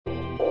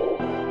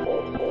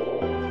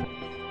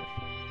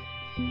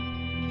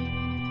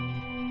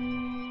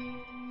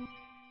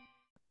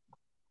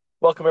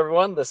Welcome,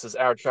 everyone. This is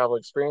Our Travel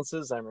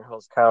Experiences. I'm your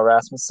host, Kyle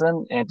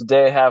Rasmussen, and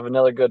today I have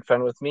another good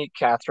friend with me,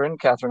 Kathryn.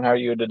 Kathryn, how are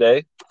you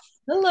today?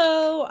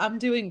 Hello, I'm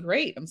doing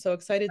great. I'm so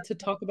excited to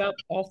talk about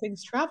all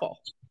things travel.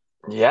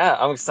 Yeah,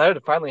 I'm excited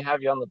to finally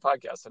have you on the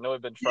podcast. I know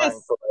we've been trying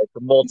Yes, for like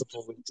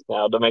multiple weeks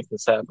now to make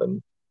this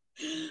happen.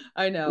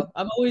 I know.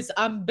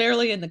 I'm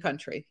barely in the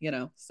country,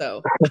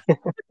 so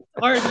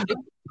hard.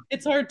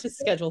 It's hard to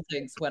schedule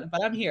things but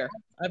I'm here.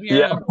 I'm here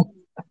Yeah, and I'm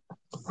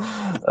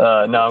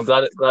no, I'm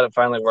glad it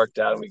finally worked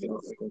out, and we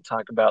can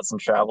talk about some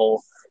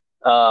travel.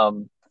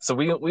 So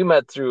we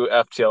met through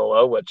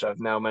FTLO, which I've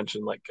now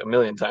mentioned like a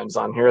million times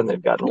on here, and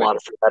they've gotten a lot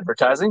of free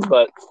advertising.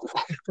 But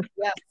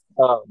yeah.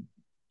 um,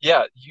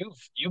 yeah,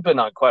 you've been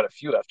on quite a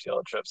few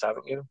FTLO trips,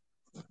 haven't you?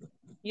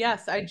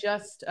 Yes, I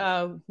just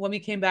when we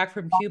came back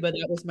from Cuba,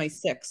 that was my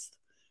sixth.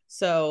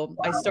 So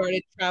I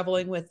started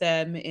traveling with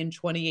them in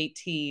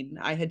 2018.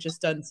 I had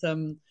just done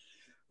some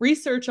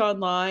research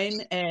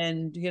online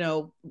and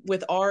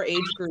with our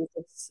age group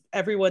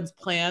everyone's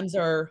plans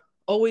are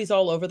always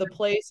all over the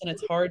place and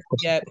it's hard to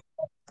get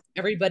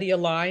everybody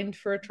aligned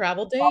for a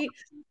travel date.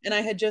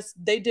 And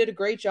they did a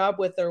great job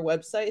with their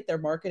website. Their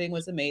marketing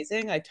was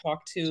amazing. I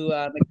talked to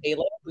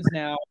Michaela, who's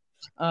now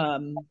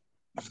um,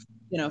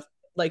 you know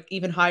like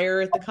even higher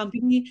at the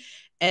company,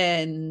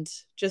 and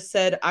just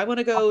said, I want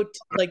to go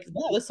like,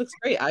 wow, this looks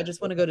great. I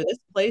just want to go to this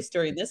place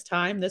during this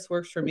time. This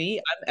works for me.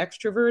 I'm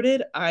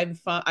extroverted. I'm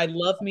fun. I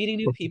love meeting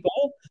new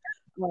people.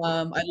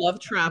 I love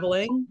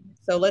traveling.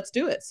 So let's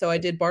do it. So I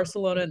did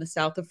Barcelona in the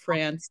south of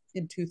France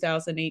in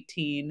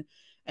 2018.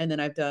 And then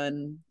I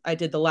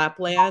did the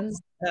Laplands.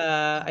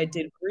 I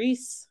did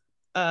Greece.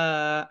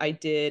 I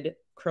did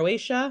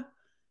Croatia,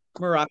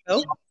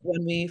 Morocco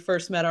when we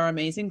first met our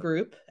amazing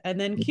group, and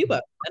then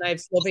Cuba, and I have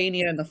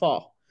Slovenia in the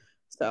fall.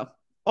 So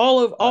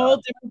all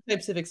different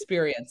types of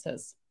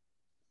experiences.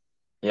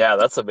 Yeah,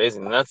 that's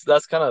amazing.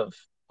 That's kind of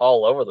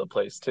all over the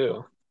place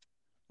too.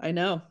 I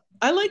know.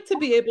 I like to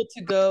be able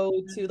to go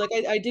to like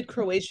I did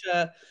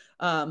Croatia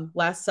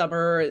last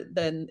summer.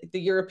 Then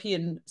the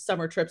European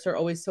summer trips are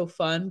always so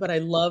fun, but I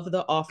love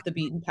the off the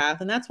beaten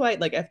path. And that's why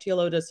like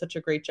FTLO does such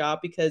a great job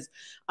because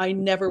I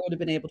never would have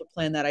been able to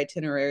plan that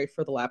itinerary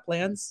for the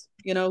Laplands,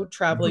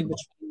 traveling Mhm.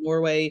 between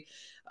Norway,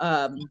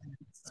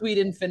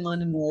 Sweden,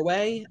 Finland, and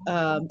Norway.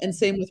 And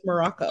same with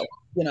Morocco,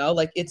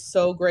 like it's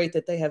so great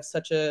that they have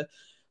such a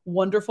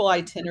wonderful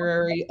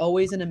itinerary,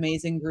 always an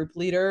amazing group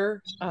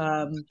leader,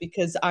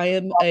 because I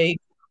am a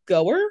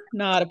goer,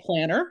 not a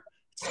planner.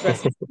 It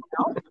stresses me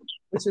out,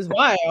 which is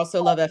why I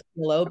also love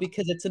FTLO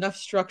because it's enough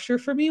structure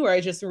for me where I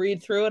just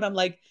read through it. I'm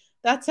like,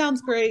 that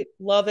sounds great.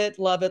 Love it,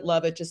 love it,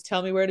 love it. Just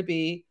tell me where to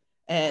be.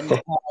 And,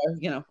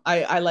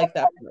 I like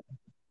that part.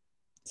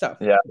 So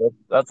Yeah,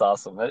 that's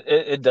awesome.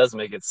 It does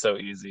make it so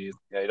easy.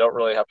 Yeah, you don't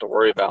really have to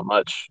worry about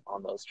much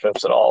on those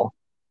trips at all.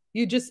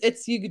 you just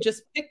pick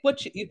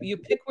you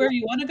pick where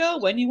you want to go,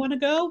 when you want to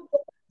go,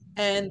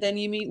 and then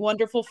you meet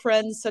wonderful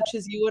friends such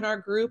as you and our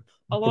group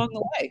along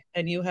the way,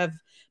 and you have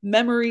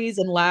memories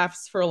and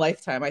laughs for a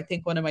lifetime. I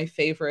think one of my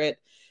favorite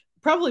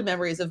probably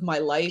memories of my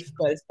life,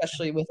 but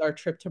especially with our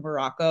trip to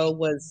Morocco,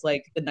 was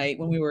like the night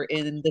when we were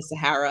in the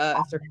Sahara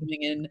after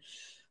coming in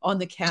on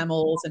the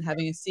camels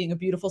and seeing a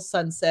beautiful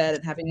sunset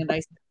and having a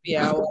nice happy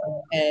hour,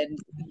 and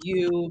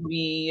you,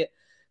 me,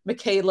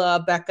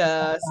 Michaela,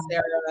 Becca,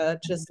 Sarah,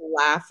 just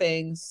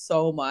laughing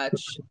so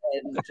much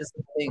and just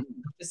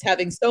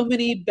having so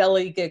many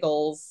belly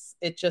giggles.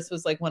 It just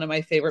was like one of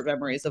my favorite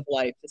memories of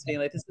life. Just being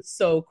like, this is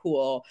so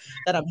cool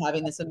that I'm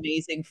having this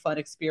amazing fun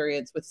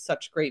experience with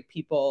such great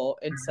people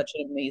in such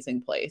an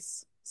amazing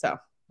place. So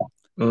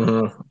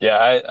Yeah,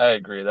 I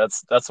agree.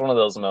 That's one of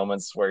those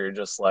moments where you're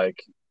just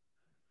like,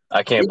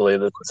 I can't believe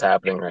this is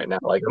happening right now.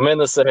 Like I'm in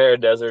the Sahara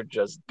Desert,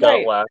 just gut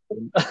right.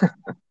 laughing.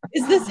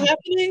 Is this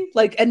happening?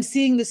 Like, and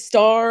seeing the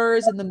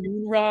stars and the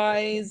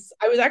moonrise.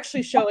 I was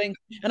actually showing,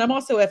 and I'm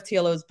also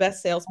FTLO's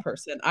best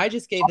salesperson. I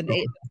just gave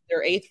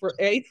their eighth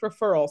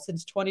referral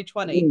since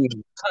 2020.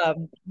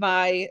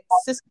 My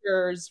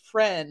sister's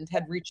friend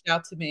had reached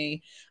out to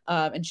me,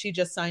 and she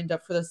just signed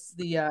up for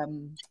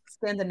the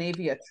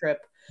Scandinavia trip.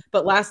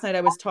 But last night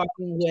I was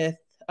talking with.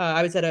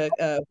 I was at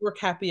a work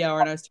happy hour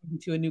and I was talking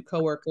to a new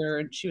coworker,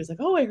 and she was like,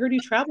 "Oh, I heard you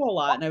travel a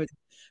lot," and I was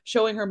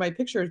showing her my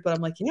pictures, but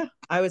I'm like, yeah,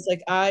 I was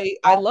like, I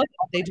love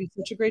it. They do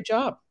such a great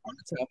job.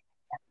 So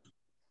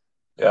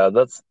Yeah,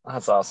 that's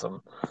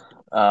awesome.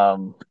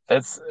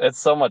 It's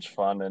so much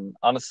fun, and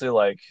honestly,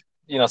 like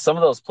some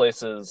of those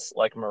places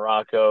like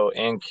Morocco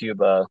and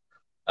Cuba,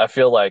 I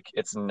feel like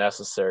it's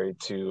necessary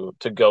to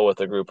go with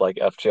a group like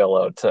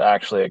FTLO to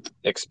actually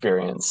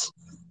experience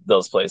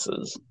those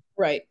places.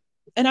 right.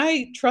 And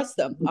I trust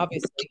them,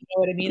 obviously. You know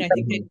what I mean? I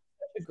think they do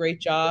such a great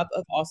job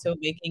of also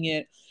making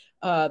it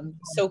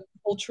so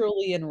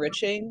culturally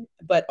enriching,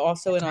 but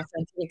also an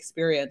authentic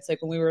experience.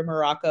 Like when we were in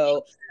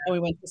Morocco and we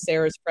went to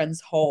Sarah's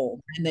friend's home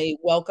and they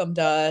welcomed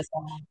us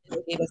and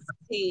they gave us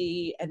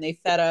tea and they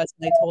fed us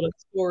and they told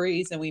us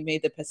stories and we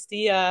made the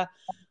pastilla.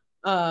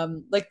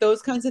 Like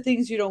those kinds of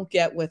things you don't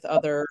get with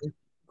other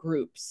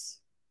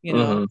groups, you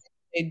know. Hmm.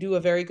 They do a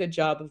very good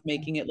job of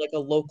making it like a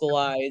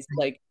localized,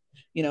 like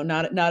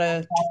not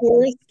a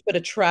tourist, but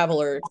a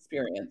traveler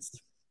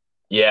experience.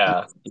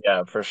 Yeah,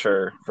 yeah, for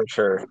sure, for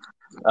sure.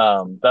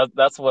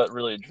 That's what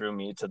really drew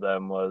me to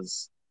them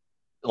was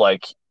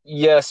like,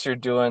 yes, you're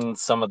doing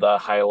some of the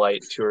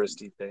highlight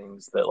touristy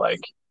things that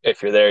like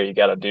if you're there you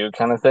got to do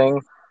kind of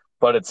thing,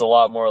 but it's a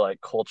lot more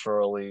like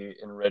culturally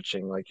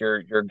enriching. Like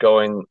you're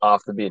going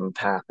off the beaten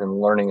path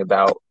and learning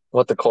about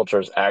what the culture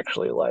is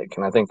actually like,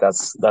 and I think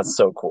that's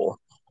so cool.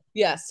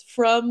 Yes,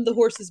 from the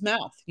horse's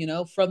mouth,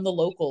 from the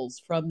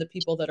locals, from the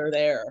people that are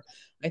there.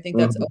 I think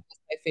that's Mhm. always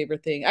my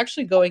favorite thing.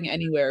 Actually, going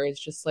anywhere is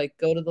just like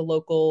go to the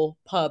local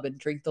pub and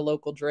drink the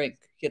local drink.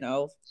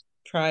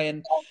 Try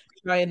and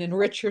try and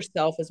enrich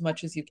yourself as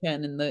much as you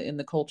can in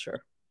the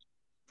culture.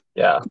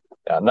 Yeah,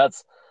 yeah, and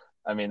that's,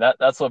 I mean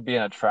that's what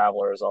being a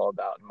traveler is all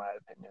about, in my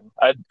opinion.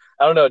 I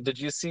don't know. Did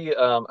you see?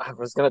 I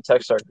was gonna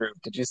text our group.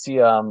 Did you see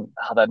how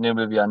that new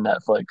movie on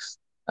Netflix,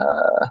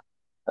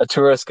 A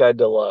Tourist Guide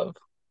to Love?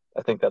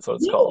 I think that's what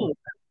it's called. No,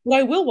 but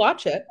I will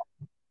watch it.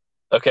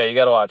 Okay, you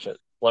got to watch it.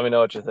 Let me know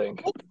what you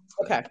think.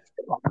 Okay.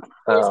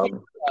 Tourist Guide Um,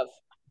 to Love.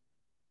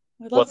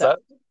 I love what's that.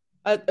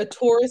 that? A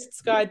tourist's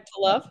guide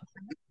to love.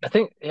 I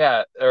think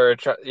yeah, or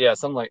yeah,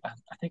 something like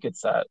I think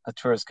it's that A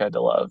Tourist Guide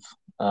to Love.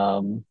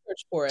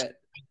 Search for it.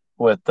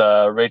 With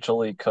Rachel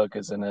Lee Cook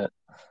is in it.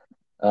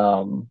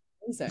 Um,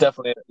 Amazing.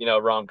 definitely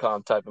rom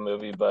com type of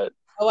movie, but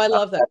Oh, I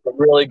love that.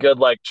 really good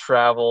like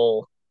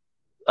travel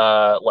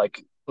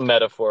like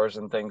metaphors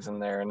and things in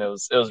there, and it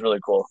was really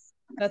cool.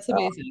 That's Um,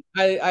 amazing.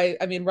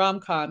 I mean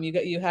rom-com,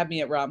 you had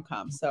me at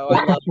rom-com, so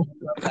I love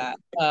that.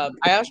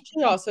 I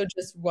actually also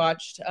just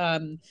watched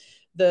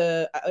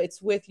the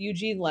it's with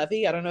Eugene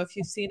Levy. I don't know if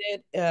you've seen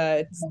it.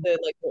 It's the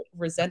like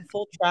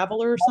Resentful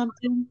Traveler or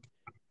something,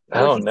 I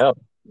where don't know.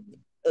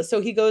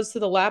 he goes to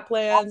the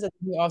Laplands and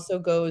he also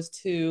goes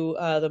to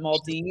the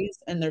Maldives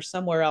and there's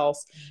somewhere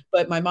else.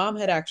 But my mom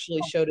had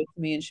actually showed it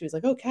to me and she was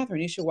like, "Oh,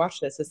 Kathryn, you should watch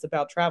this. It's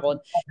about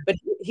travel." But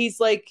he's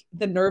like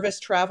the nervous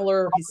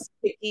traveler. He's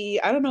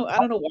picky. I don't know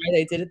why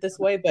they did it this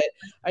way, but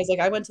I was like,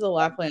 I went to the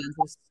Laplands. It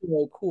was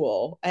so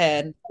cool,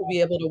 and to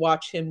be able to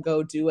watch him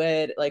go do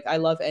it, like I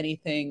love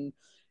anything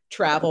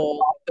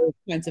travel, those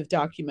kinds of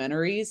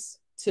documentaries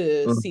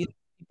to see Mhm.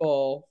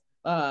 people,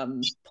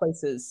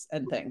 places,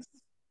 and things.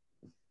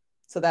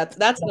 So that's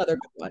another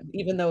good one.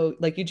 Even though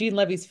like Eugene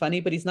Levy's funny,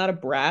 but he's not a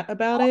brat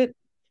about it.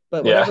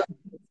 But Yeah. whenever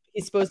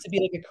he's supposed to be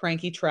like a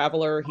cranky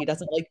traveler, he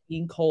doesn't like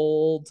being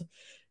cold.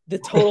 The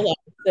total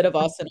opposite of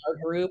us in our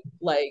group.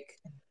 Like,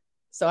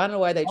 so I don't know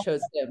why they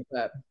chose him,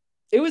 but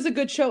it was a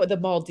good show. The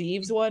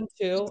Maldives one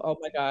too. Oh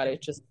my God,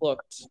 it just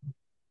looked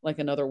like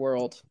another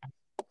world.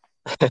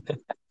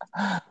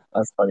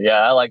 That's funny. Yeah,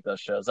 I like those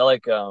shows. I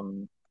like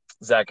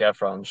Zac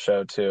Efron's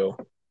show too.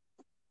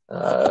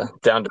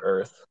 Down to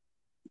Earth.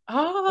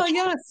 Ah,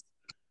 yes.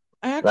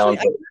 That one's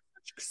I heard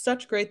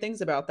such great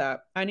things about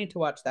that. I need to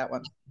watch that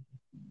one.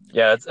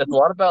 yeah, it's a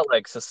lot about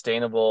like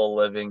sustainable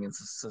living and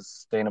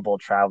sustainable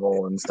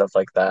travel and stuff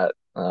like that.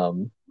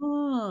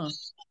 Ah.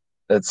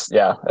 It's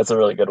a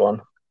really good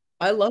one.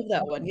 I love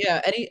that one. Yeah,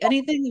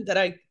 anything that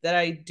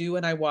I do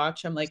and I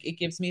watch, I'm like, it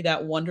gives me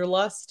that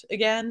wanderlust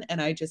again,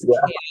 and Yeah.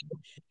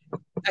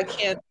 I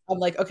can't. I'm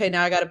like, okay,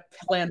 now I got to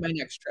plan my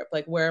next trip.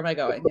 Like, where am I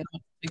going?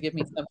 To give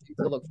me something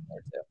to look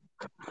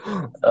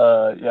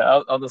forward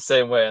Yeah, I'm the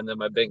same way. And then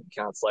my bank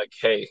account's like,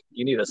 hey,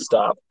 you need to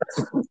stop.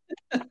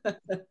 to.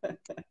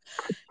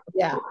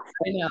 Yeah,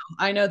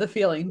 I know the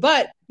feeling.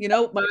 But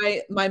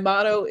my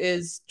motto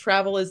is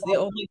travel is the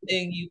only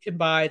thing you can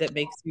buy that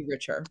makes you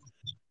richer.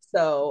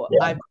 So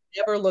Yeah. I've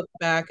never looked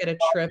back at a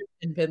trip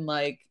and been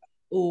like,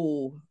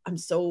 "Oh, I'm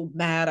so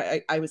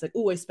mad." I was like,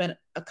 "Oh, I spent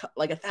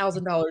like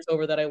 $1,000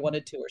 over that I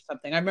wanted to or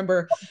something." I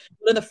remember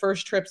one of the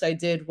first trips I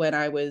did when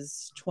I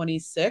was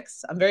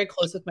 26. I'm very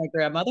close with my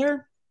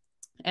grandmother,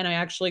 and I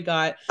actually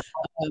got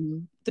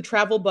the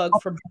travel bug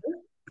from her.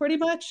 Pretty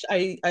much,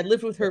 I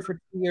lived with her for 2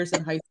 years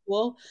in high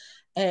school,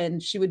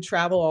 and she would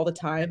travel all the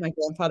time. My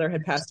grandfather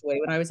had passed away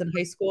when I was in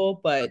high school,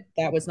 but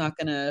that was not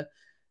gonna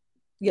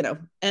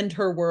end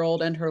her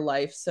world, end her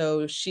life.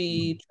 So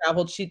she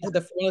traveled. One of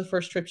the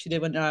first trips she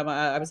did when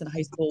I was in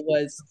high school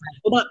was,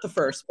 well, not the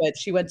first, but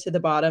she went to the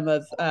bottom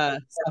of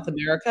South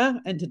America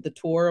and did the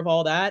tour of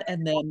all that,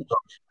 and then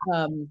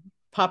um,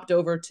 popped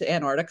over to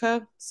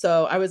Antarctica.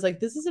 So I was like,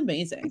 this is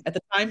amazing. At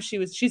the time,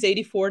 she's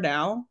 84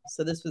 now,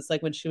 so this was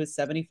like when she was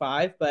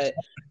 75. But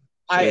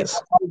I Jeez.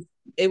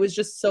 it was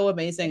just so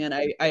amazing, and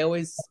I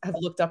always have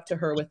looked up to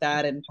her with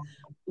that, and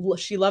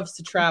she loves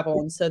to travel.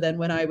 And so then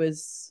when I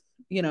was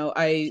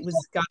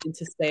got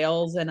into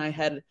sales, and I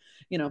had,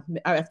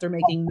 after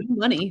making no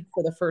money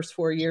for the first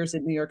 4 years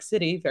in New York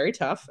City, very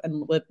tough,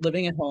 and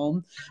living at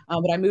home.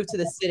 But I moved to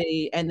the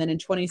city, and then in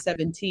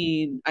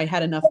 2017, I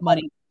had enough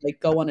money to like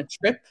go on a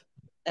trip,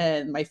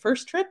 and my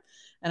first trip.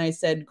 And I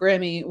said,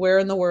 Grammy, where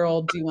in the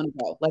world do you want to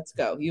go? Let's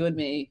go, you and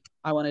me.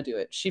 I want to do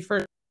it. She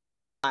first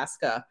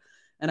Alaska.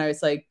 And I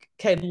was like,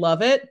 okay,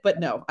 love it, but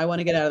no, I want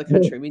to get out of the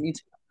country. We need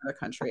to go to another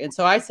country. And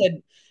so I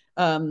said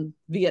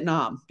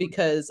Vietnam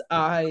because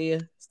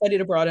I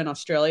studied abroad in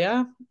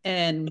Australia,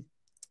 and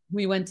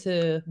We went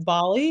to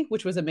Bali,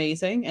 which was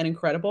amazing and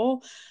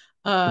incredible.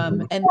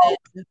 Mhm. And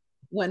then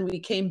when we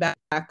came back,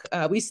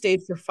 we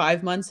stayed for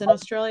 5 months in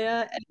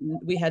Australia, and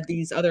we had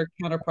these other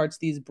counterparts,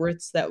 these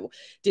Brits that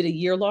did a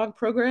year-long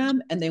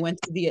program, and they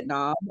went to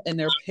Vietnam, and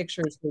their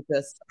pictures were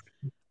just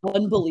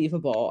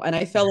unbelievable. And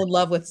I fell in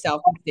love with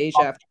Southeast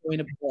Asia after going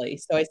to Bali.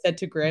 So I said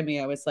to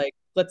Grammy, I was like,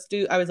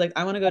 I was like,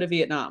 I want to go to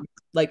Vietnam,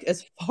 like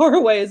as far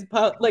away as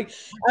like,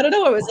 I don't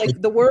know. I was like,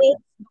 the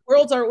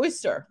world's our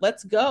oyster.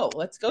 Let's go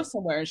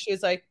somewhere. And she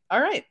was like, all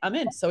right, I'm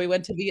in. So we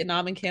went to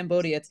Vietnam and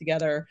Cambodia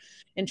together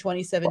in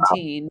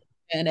 2017.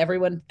 And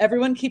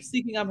everyone keeps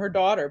thinking I'm her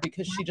daughter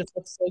because she just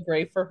looks so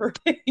great for her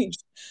age.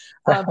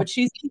 But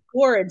she's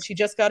 4 and she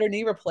just got her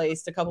knee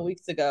replaced a couple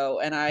weeks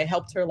ago. And I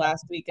helped her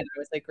last week. And I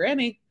was like,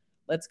 Grammy,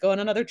 let's go on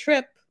another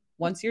trip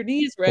once your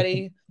knee is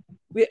ready.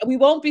 We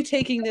won't be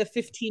taking the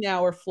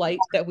 15-hour flight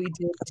that we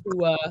did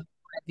to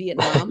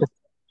Vietnam. I'm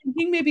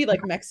thinking maybe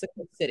like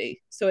Mexico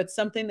City. So it's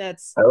something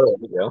that's Oh,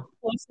 there you go.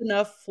 close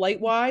enough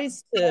flight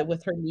wise to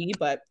with her knee,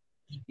 but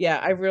yeah,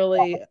 I'm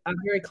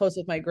very close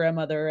with my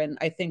grandmother, and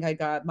I think I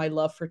got my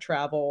love for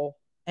travel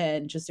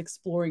and just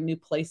exploring new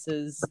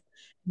places,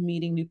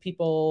 meeting new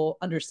people,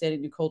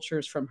 understanding new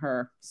cultures from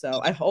her. So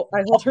I hold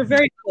her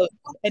very close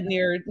and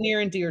near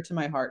and dear to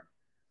my heart.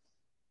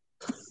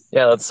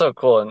 Yeah, that's so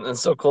cool, and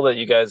it's so cool that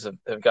you guys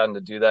have gotten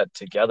to do that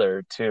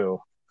together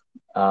too.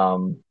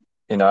 Um,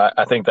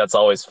 I think that's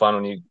always fun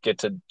when you get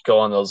to go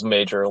on those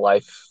major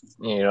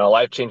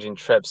life-changing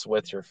trips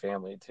with your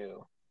family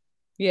too.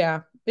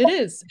 Yeah, it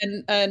is.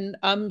 And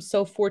I'm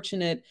so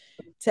fortunate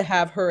to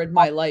have her in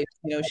my life.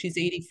 She's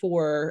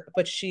 84,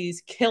 but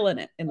she's killing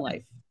it in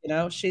life.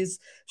 She's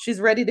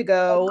ready to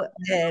go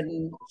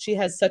and she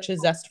has such a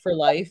zest for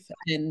life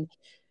and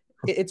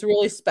it's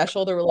really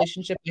special the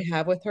relationship I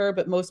have with her,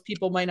 but most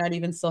people might not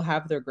even still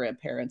have their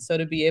grandparents. So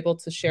to be able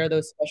to share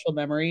those special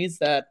memories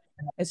that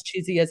as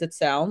cheesy as it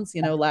sounds,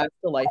 last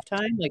a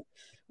lifetime, like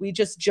we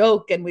just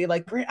joke and we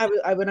like when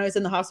I was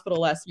in the hospital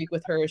last week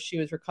with her as she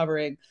was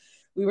recovering,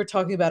 we were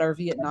talking about our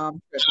Vietnam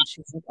trip and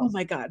she's like, "Oh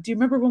my God, do you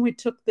remember when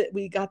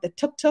we got the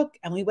tuk-tuk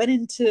and we went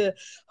into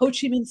Ho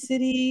Chi Minh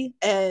City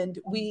and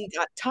we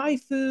got Thai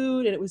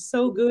food and it was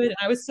so good and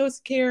I was so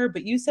scared,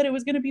 but you said it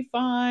was going to be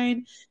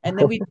fine." And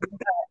then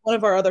one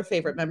of our other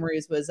favorite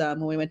memories was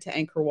when we went to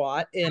Angkor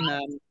Wat in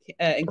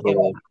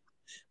Cambodia.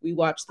 We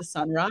watched the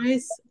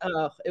sunrise.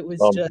 It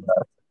was Um, just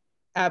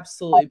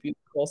absolutely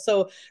beautiful.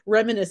 So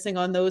reminiscing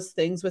on those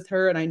things with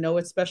her, and I know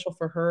it's special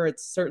for her.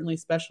 It's certainly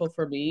special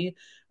for me.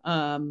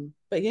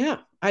 But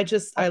yeah,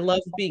 I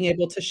love being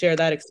able to share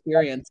that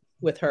experience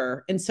with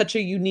her in such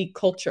a unique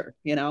culture.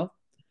 It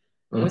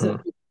was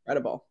mhm.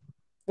 incredible.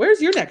 Where's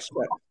your next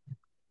trip?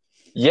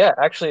 Yeah,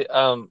 actually,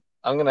 I'm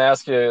gonna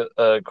ask you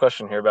a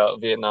question here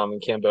about Vietnam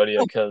and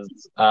Cambodia Oh,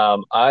 because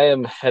I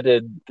am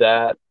headed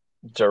that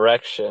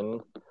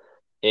direction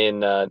in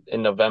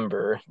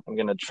November. I'm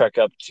gonna trek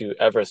up to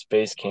Everest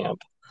Base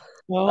Camp.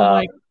 oh Uh,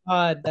 my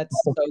God, that's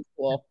so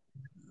cool.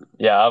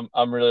 yeah,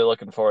 I'm really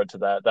looking forward to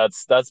that.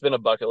 That's been a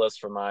bucket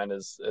list for mine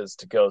is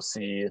to go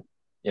see,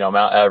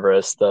 Mount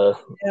Everest, the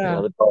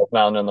Yeah. the tallest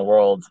mountain in the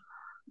world.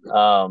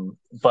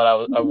 But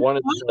I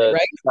wanted to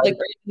Right? try Like,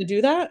 are you gonna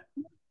do that?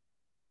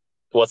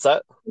 what's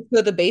that?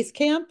 Go the base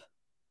camp?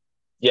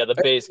 Yeah, the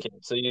base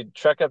camp. So you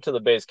trek up to the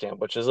base camp,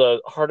 which is a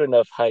hard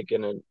enough hike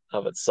in and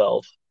of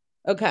itself.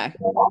 Okay.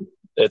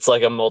 It's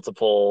like a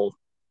multiple,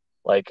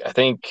 like I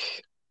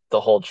think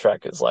the whole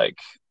trek is like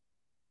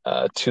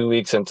 2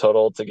 weeks in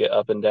total to get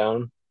up and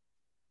down.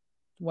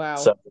 So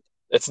Wow.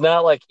 it's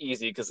not like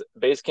easy because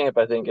base camp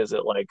I think is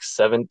at like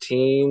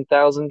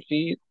 17,000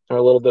 feet or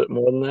a little bit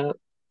more than that.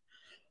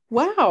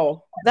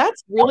 Wow.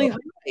 That's really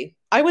high.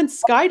 I went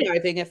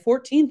skydiving at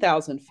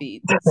 14,000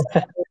 feet.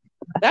 So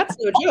that's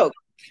no joke.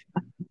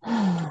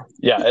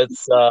 Yeah,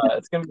 it's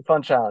gonna be a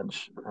fun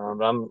challenge.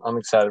 I'm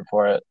excited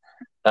for it.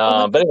 Oh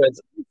my, But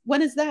anyways,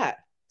 when is that?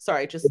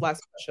 Sorry, just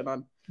last question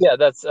on. yeah,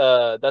 that's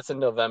in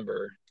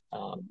November.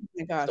 Oh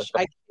my So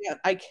gosh.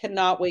 I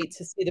cannot wait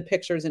to see the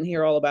pictures and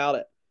hear all about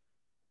it.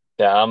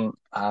 yeah,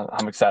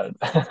 I'm excited.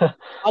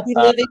 I'll be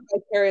Uh, living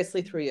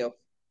vicariously through you.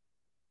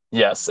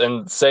 yes,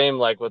 and same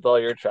like with all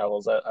your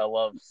travels. I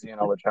love seeing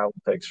all the travel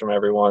pics from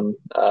everyone,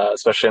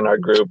 especially in our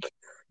group.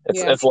 It's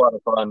Yeah, it's a lot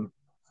of fun.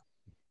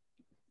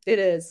 it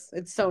is.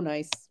 It's so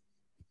nice.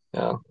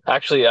 Yeah,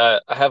 actually, I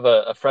have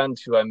a friend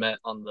who I met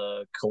on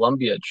the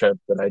Colombia trip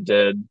that I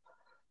did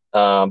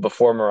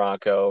before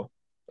Morocco,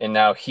 and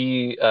now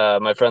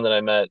my friend that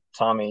I met,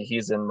 Tommy,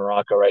 he's in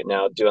Morocco right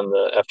now doing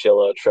the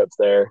FTLO trip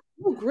there.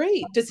 Oh,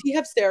 great. Does he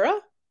have Sarah?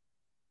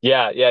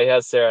 Yeah, yeah, he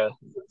has Sarah.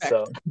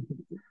 So Perfect.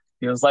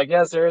 he was like,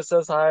 "Yeah, Sarah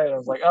says hi," and I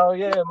was like, "Oh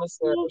yeah, I miss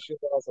Sarah. She's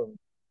awesome."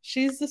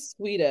 She's the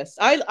sweetest.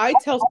 I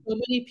tell so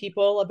many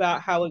people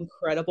about how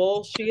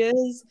incredible she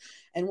is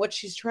and what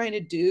she's trying to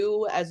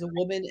do as a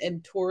woman in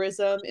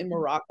tourism in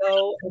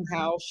Morocco and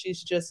how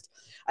she's just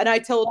and I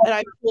told so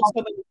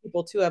many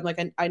people too. I'm like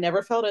I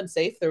never felt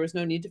unsafe. There was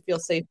no need to feel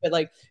safe, but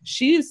like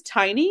she's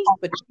tiny,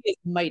 but she is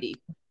mighty.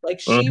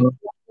 Like Hmm.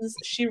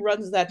 she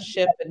runs that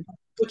ship and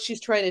what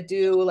she's trying to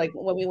do. Like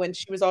when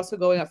she was also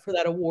going up for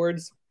that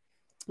awards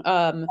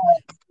um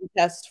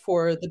test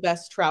for the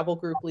best travel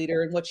group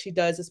leader, and what she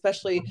does,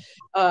 especially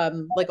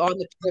like on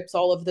the trips,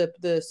 all of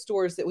the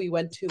stores that we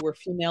went to were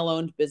female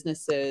owned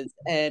businesses,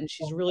 and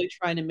she's really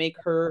trying to make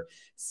her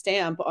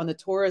stamp on the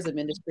tourism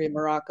industry in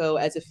Morocco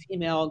as a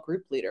female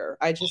group leader.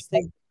 I just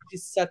think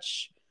she's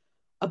such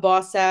a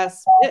boss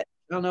ass bitch.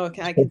 I don't know if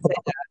I can say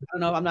that. I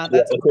don't know. I'm not. Yeah,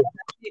 That's the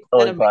extent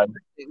totally of my fine.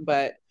 thing,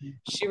 but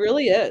she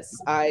really is.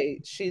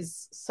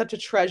 She's such a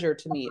treasure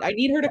to meet. I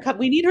need her to come.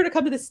 We need her to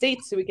come to the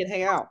States so we can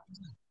hang out.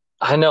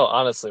 I know,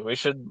 honestly, we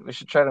should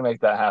try to make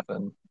that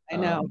happen. I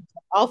know.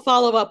 I'll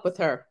follow up with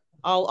her.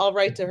 I'll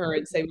write to her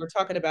and say we're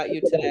talking about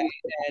you today,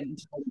 and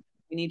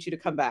we need you to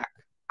come back.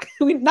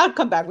 We not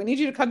come back. We need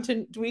you to come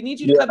to. We need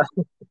you to Yeah,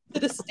 come to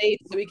the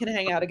States so we can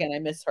hang out again. I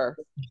miss her.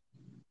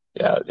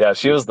 yeah, yeah.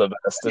 She was the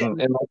best, Yeah. and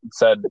like you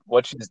said,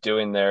 what she's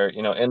doing there,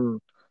 in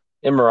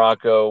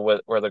Morocco,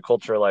 where the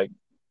culture, like,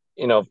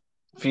 you know,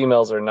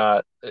 females are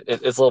not.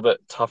 It's a little bit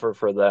tougher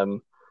for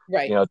them,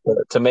 Right.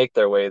 to make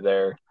their way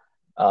there,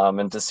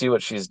 and to see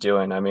what she's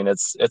doing. I mean,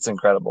 it's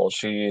incredible.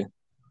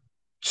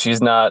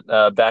 She's not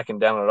backing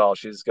down at all.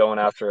 She's going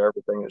after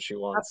everything that she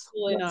wants.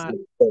 Absolutely That's not.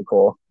 so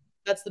cool.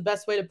 That's the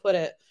best way to put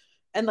it.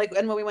 And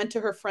when we went to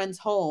her friend's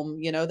home,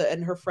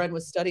 and her friend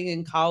was studying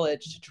in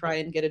college to try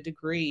and get a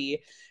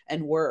degree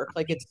and work.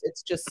 Like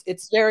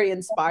it's very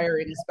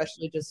inspiring,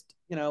 especially just,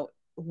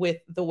 with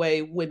the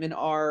way women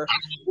are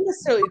not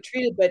necessarily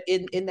treated, but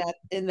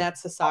in that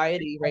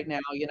society right now,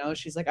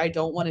 she's like, I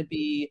don't want to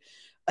be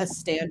a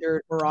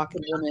standard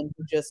Moroccan woman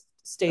who just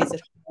stays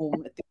at home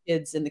with the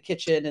kids in the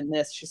kitchen and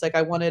this. She's like,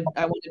 I want to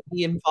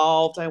be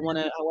involved. I want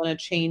to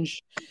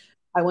change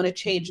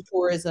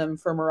tourism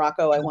for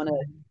Morocco. I want to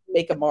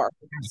make a mark.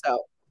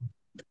 So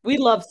we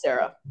love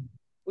Sarah.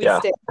 We Yeah,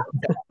 stay.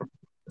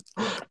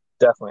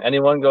 definitely.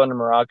 Anyone going to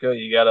Morocco,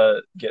 you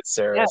gotta get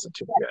Sarah Yeah. as a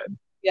tour guide for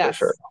Yes,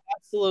 sure.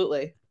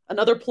 absolutely.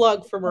 Another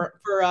plug for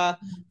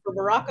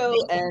Morocco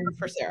and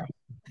for Sarah.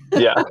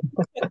 Yeah.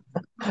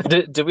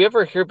 Did we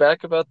ever hear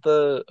back about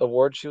the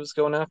award she was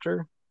going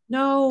after?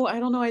 No, I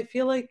don't know. I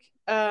feel like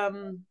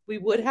we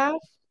would have,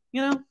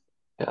 you know,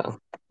 Yeah.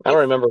 I don't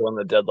if remember when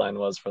the deadline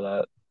was for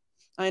that.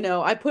 I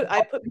know. I put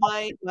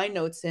my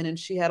notes in, and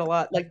she had a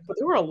lot. Like, but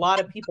there were a lot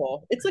of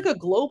people. It's like a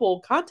global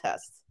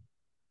contest.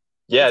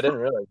 Yeah, I It's didn't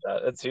realize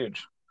that. It's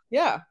huge.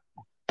 yeah,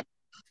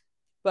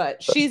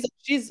 but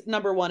she's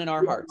number one in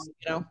our hearts.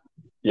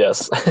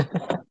 Yes.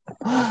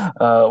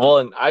 Well,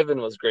 and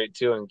Ivan was great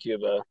too in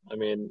Cuba. I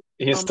mean,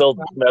 he's Oh my still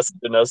God.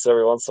 messaging us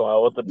every once in a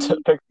while with the He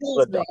pictures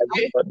kills of the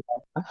me. dog.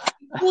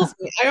 But Kills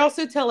me. I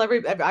also tell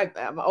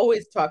I'm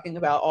always talking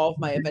about all of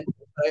my events,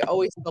 but I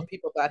always tell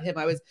people about him.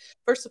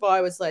 First of all,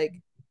 I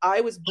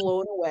was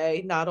blown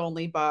away not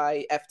only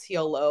by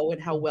FTLO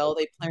and how well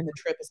they planned the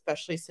trip,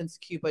 especially since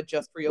Cuba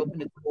just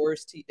reopened its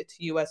doors to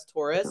U.S.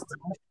 tourists.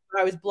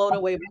 I was blown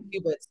away with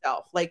Cuba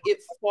itself. Like it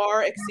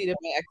far exceeded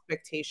my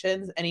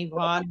expectations, and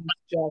Yvonne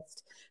was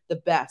just the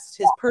best.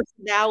 His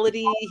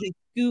personality, he's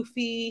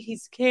goofy,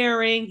 he's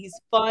caring, he's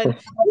fun.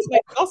 He's my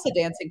salsa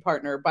dancing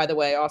partner, by the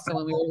way, also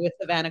when we were with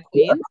Havana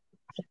Queen.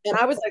 And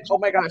I was like, oh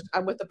my gosh,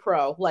 I'm with the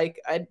pro.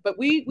 But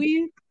we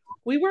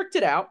worked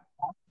it out.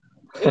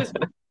 It was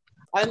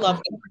I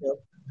loved him too.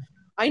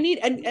 I need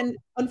and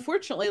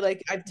unfortunately,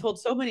 like I've told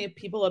so many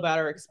people about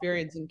our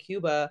experience in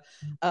Cuba,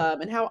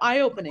 and how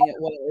eye opening it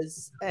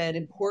was, and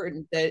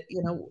important that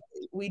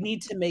we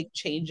need to make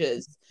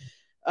changes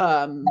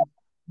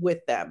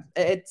with them.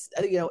 It's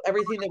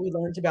everything that we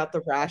learned about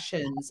the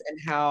rations and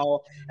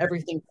how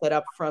everything set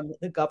up from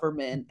the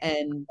government,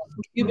 and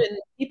Cuban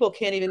people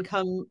can't even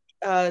come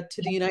to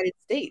the United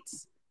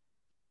States.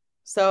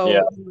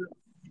 yeah, So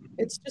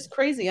it's just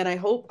crazy, and I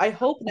hope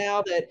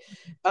now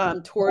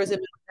that tourism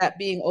that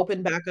being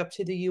opened back up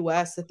to the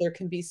US, that there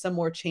can be some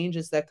more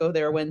changes that go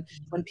there when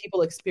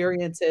people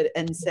experience it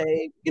and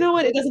say, you know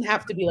what, it doesn't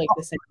have to be like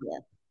this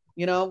anymore.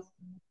 You know,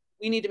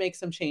 we need to make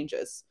some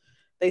changes.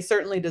 They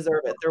certainly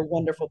deserve it. They're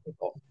wonderful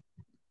people.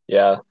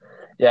 yeah,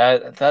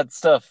 yeah. That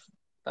stuff.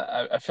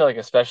 I feel like,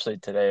 especially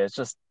today,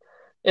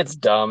 it's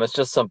dumb. It's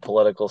just some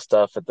political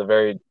stuff at the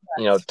very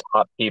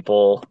top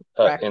people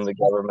in Correct. the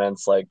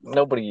governments. Like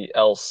nobody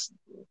else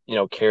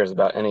cares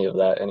about any of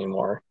that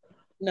anymore.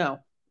 No,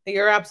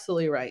 you're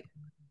absolutely right.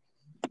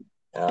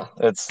 Yeah,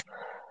 it's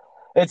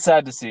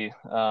sad to see,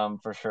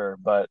 for sure.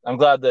 But I'm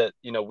glad that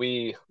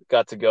we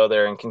got to go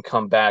there and can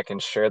come back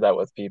and share that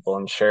with people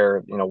and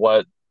share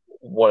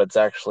what it's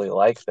actually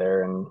like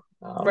there, and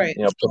Right.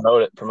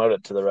 promote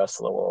it to the rest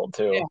of the world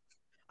Yeah. too.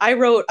 I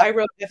wrote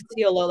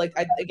FTLO, like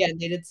again,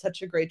 they did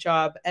such a great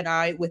job, and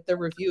I with the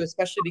review,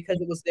 especially because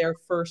it was their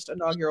first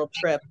inaugural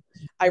trip,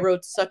 I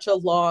wrote such a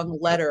long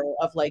letter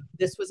of like,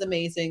 this was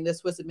amazing,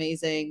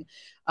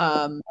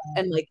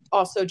 and like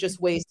also just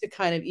ways to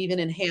kind of even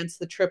enhance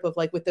the trip of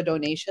like with the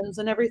donations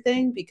and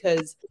everything,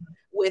 because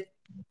with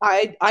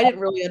I didn't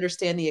really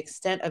understand the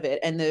extent of it,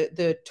 and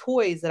the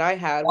toys that I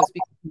had was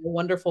because my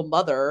wonderful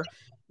mother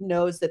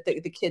knows that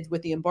the kids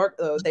with the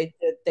embargo,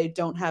 they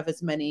don't have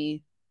as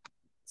many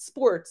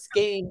sports,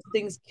 games,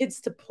 things, kids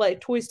to play,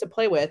 toys to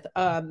play with.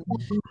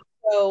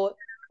 So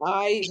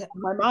my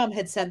mom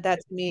had sent that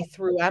to me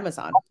through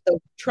Amazon, the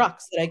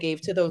trucks that I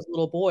gave to those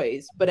little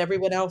boys. But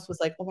everyone else was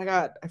like, oh my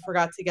God, I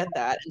forgot to get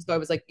that. And so I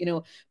was like,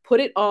 put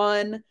it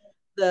on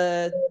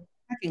the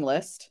packing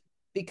list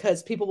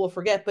because people will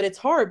forget. But it's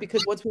hard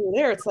because once we were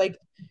there, it's like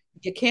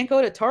you can't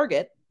go to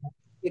Target.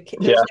 You Yeah,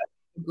 can't go to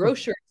the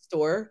grocery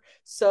store.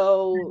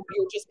 So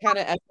you're just kind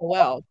of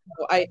SOL.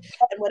 So and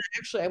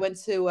I went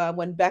to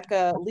when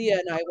Becca, Leah,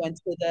 and I went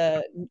to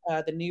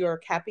the New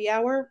York Happy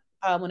Hour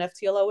when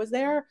FTLO was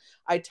there.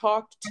 I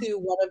talked to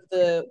one of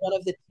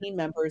the team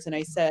members, and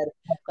I said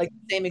like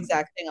the same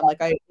exact thing. I'm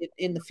like,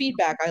 in the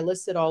feedback, I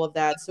listed all of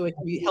that so it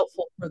can be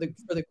helpful for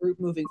the group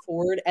moving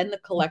forward, and the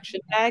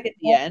collection bag at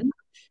the end.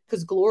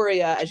 Because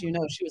Gloria, as you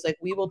know, she was like,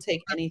 we will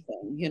take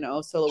anything,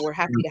 so we're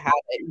happy to have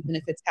it, even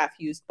if it's half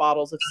used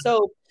bottles of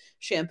soap,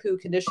 shampoo,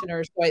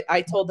 conditioner. So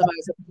I told them I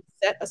was like,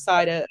 set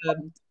aside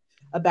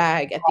a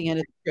bag at the end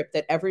of the trip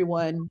that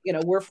everyone,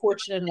 we're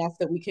fortunate enough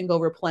that we can go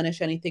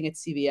replenish anything at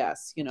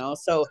CVS,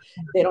 so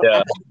they don't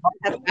yeah,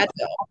 have that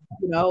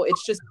bill,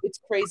 it's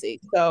crazy.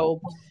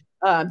 So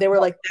they were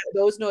like,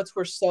 those notes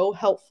were so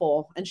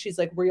helpful. And she's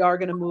like, we are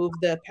going to move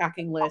the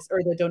packing list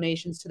or the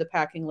donations to the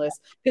packing list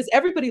because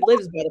everybody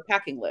lives by the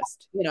packing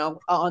list,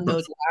 on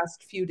those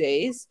last few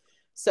days.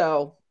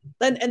 So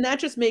and that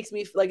just makes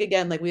me like,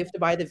 again, like we have to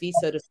buy the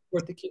visa to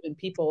support the Cuban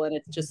people. And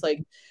it's just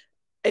like,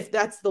 if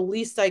that's the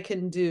least I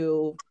can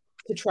do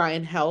to try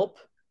and help,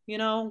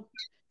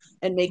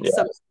 and make yeah,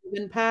 some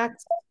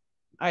impact,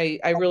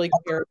 I really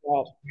care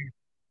about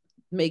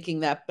making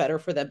that better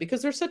for them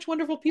because they're such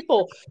wonderful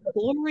people.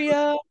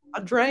 Gloria,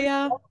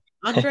 Andrea,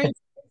 his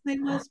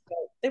name was, but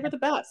they were the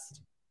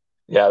best.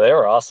 yeah. They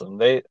were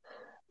awesome. I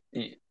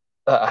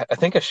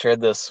think I shared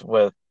this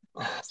with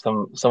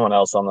someone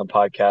else on the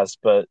podcast,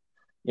 but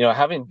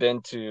having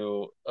been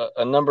to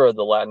a number of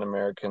the Latin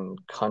American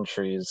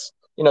countries,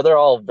 they're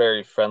all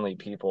very friendly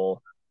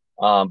people.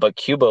 But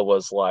Cuba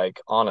was like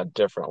on a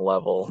different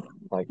level.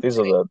 Like these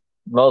are the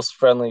most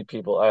friendly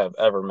people I have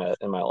ever met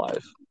in my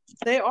life.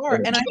 They are.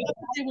 And I thought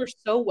that they were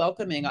so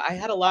welcoming. I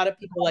had a lot of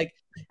people like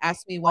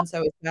ask me once I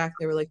was back,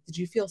 they were like, did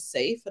you feel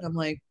safe? And I'm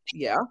like,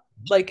 yeah.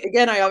 Like,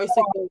 again, I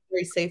obviously feel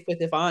very safe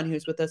with Yvonne,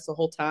 who's with us the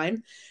whole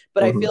time.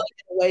 But I feel Mhm.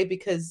 like in a way,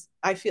 because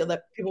I feel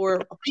that people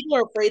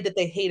are afraid that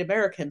they hate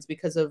Americans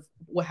because of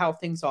how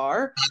things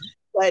are.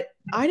 But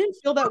I didn't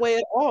feel that way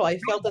at all. I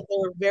felt that they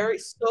were very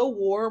so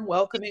warm,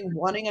 welcoming,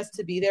 wanting us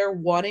to be there,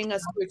 wanting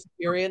us to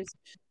experience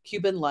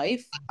Cuban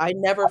life. I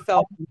never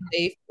felt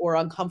unsafe or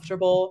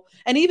uncomfortable.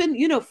 And even,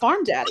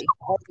 Farm Daddy,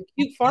 the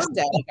cute Farm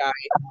Daddy guy,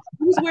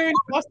 he was wearing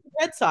a Boston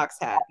Red Sox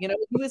hat. He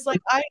was like,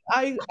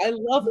 I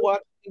love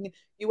watching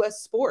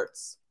U.S.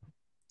 sports.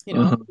 You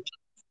know, Mhm.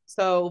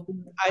 so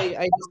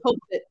I just hope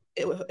that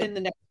in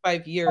the next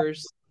 5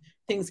 years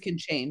things can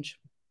change.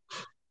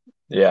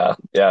 Yeah,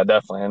 yeah,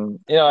 definitely. And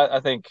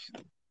I think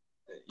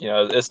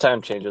as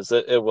time changes,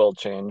 it will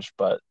change,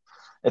 but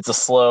it's a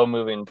slow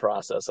moving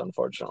process,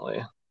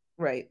 unfortunately.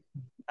 Right.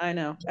 I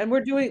know. And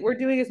we're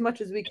doing as much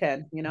as we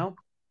can.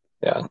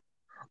 Yeah,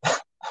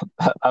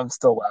 I'm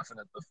still laughing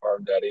at the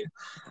farm daddy.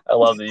 I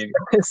love that you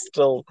guys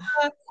still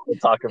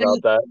talk about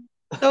And that.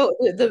 so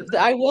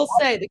I will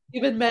say the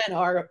Cuban men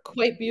are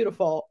quite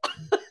beautiful.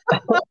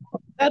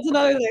 That's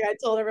another thing I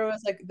told everyone.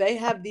 Was like, they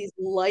have these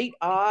light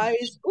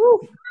eyes. Ooh,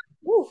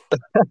 ooh.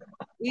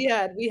 We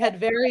had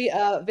very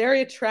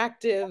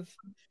attractive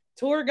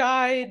tour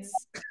guides,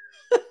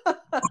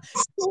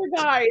 tour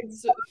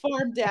guides,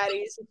 farm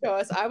daddies to show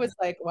us. I was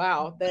like,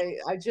 wow,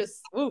 I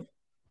just ooh.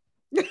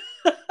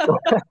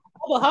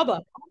 Hubba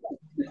hubba.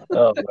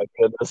 Oh my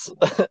goodness,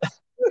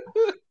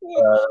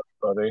 that's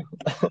funny.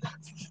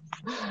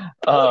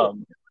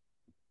 Um,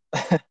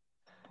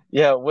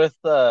 yeah, with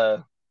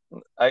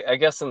I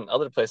guess in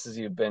other places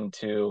you've been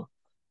to,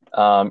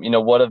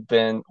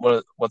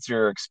 what's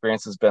your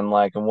experiences been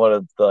like, and what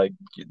have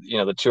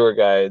the tour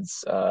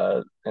guides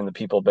and the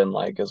people been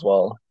like as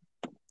well?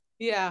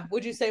 Yeah.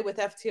 Would you say with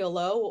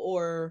FTLO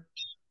or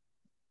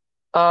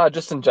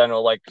Just in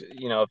general, like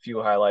a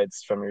few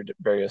highlights from your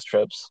various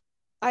trips.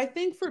 I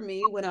think for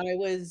me, when I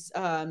was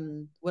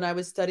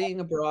studying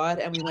abroad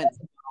and we went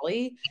to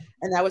Bali,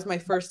 and that was my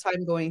first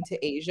time going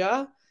to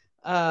Asia,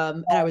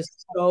 and I was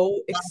so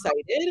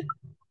excited.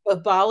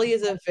 But Bali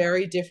is a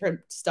very different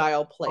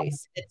style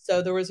place. And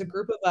so there was a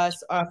group of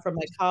us from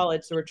my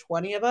college. There were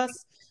 20 of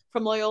us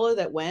from Loyola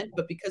that went,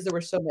 but because there were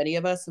so many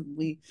of us, and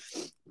we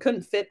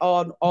couldn't fit all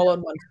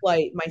on one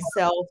flight.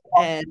 Myself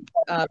and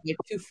my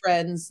two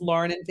friends,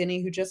 Lauren and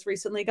Vinny, who just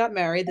recently got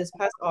married this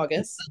past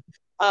August,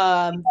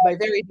 my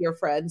very dear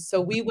friends. So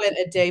we went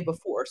a day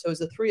before. So it was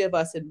the three of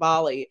us in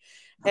Bali,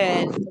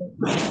 and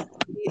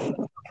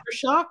culture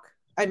shock.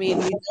 I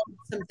mean,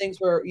 some things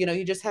where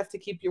you just have to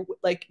keep your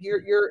like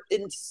you're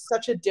in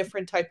such a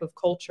different type of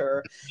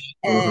culture,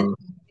 and Hmm.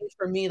 think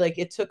for me, like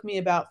it took me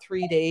about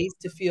 3 days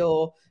to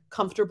feel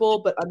comfortable,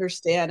 but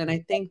understand. And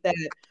I think that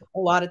a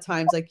lot of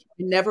times, like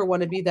you never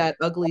want to be that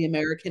ugly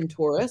American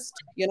tourist,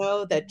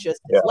 that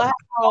just is Yeah.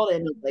 loud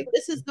and like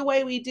this is the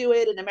way we do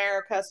it in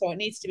America, so it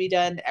needs to be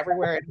done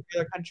everywhere in every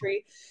other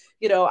country.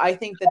 I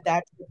think that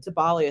trip to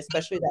Bali,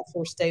 especially that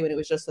first day when it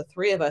was just the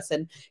three of us,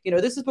 and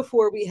this is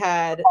before we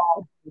had.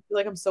 I feel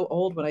like I'm so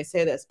old when I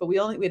say this, but we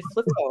had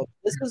flip phones.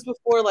 This was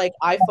before like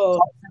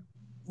iPhone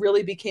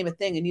really became a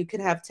thing and you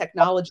can have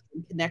technology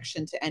and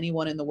connection to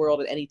anyone in the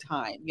world at any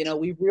time.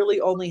 We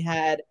really only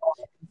had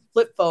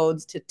flip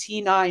phones to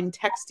T9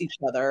 text each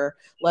other,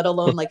 let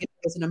alone like if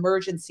it was an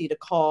emergency to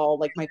call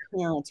like my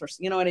parents or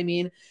you know what I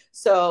mean?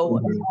 So,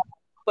 Mhm.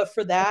 but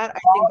for that, I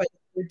think by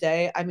the third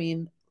day, I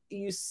mean,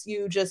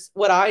 you just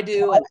what I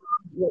do and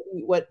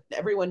what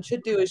everyone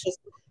should do is just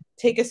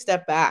take a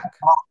step back,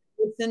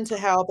 listen to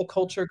how the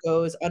culture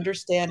goes,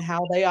 understand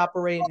how they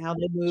operate and how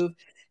they move,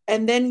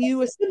 and then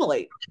you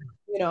assimilate.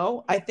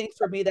 I think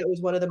for me that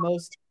was one of the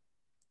most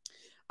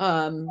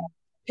um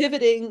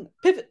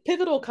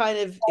pivotal kind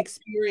of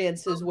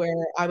experiences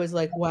where I was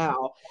like,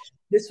 wow,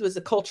 this was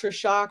a culture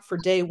shock for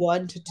day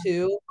 1 to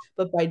 2,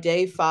 but by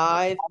day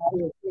 5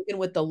 we were drinking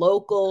with the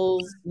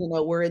locals,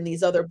 we're in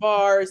these other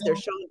bars, they're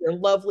showing they're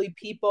lovely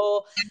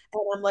people,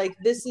 and I'm like,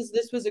 this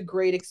was a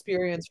great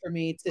experience for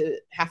me to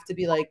have to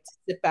be like to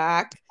sit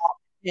back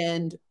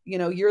and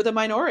you're the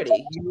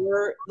minority,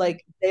 you're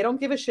like they don't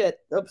give a shit.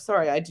 Oh,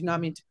 sorry, I do not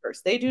mean to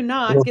curse. They do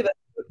not give a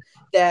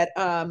that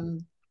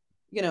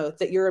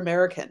that you're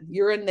American,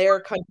 you're in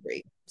their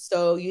country,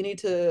 so you need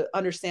to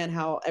understand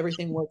how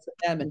everything works with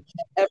them. And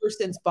ever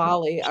since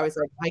Bali, I was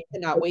like, I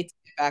cannot wait to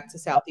get back to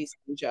Southeast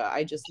Asia.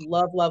 I just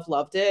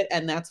loved it,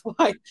 and that's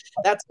why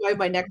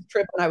my next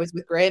trip, when I was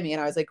with Grammy,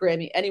 and I was like,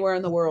 Grammy, anywhere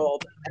in the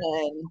world,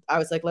 and I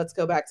was like, let's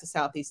go back to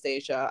Southeast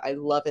Asia. I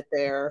love it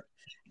there,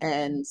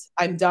 and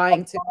I'm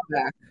dying to go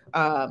back.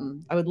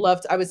 I would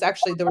love to. I was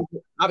actually there was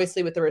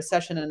obviously with the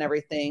recession and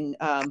everything,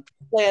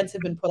 plans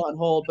have been put on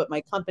hold, but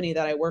my company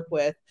that I work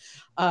with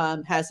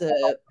has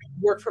a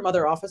work from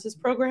other offices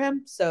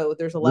program. So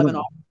there's 11 Mm.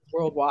 offices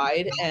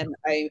worldwide, and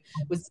I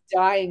was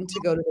dying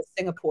to go to the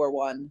Singapore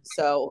one.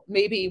 So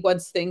maybe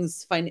once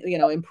things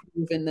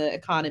improve in the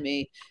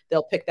economy,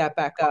 they'll pick that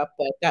back up.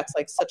 But that's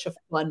like such a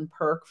fun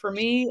perk for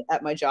me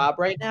at my job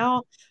right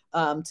now,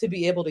 to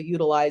be able to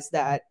utilize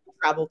that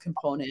travel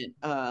component.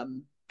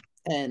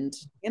 And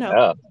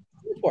Yeah.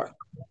 Singapore.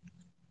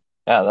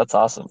 Yeah, that's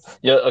awesome.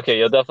 Yeah, okay,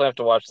 you'll definitely have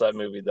to watch that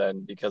movie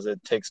then because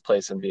it takes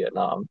place in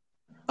Vietnam.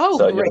 Oh,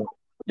 So great.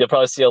 you'll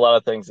probably see a lot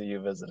of things that you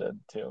visited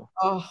too.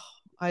 Oh,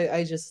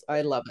 I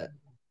love it.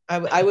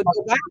 I would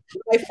go back.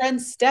 My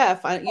friend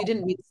Steph, you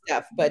didn't meet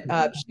Steph, but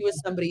she was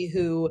somebody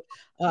who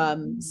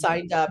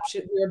signed up.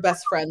 We were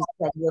best friends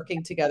from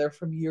working together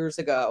from years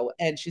ago,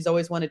 and she's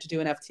always wanted to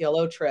do an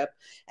FTLO trip.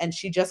 And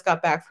she just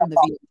got back from the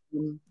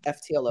Vietnam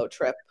FTLO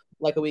trip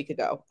like a week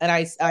ago. And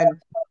I'm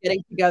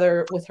getting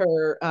together with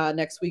her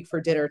next week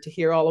for dinner to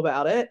hear all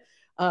about it.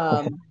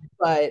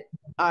 But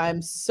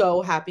I'm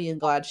so happy and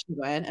glad she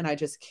went, and I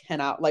just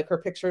cannot. Like her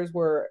pictures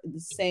were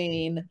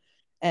insane,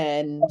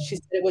 and she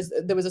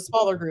said there was a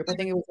smaller group. I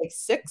think it was like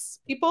 6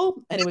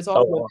 people, and it was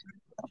all women.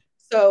 Oh,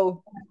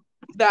 So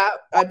that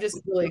I'm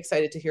just really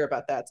excited to hear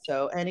about that.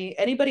 So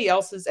anybody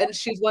else's, and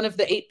she's one of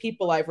the 8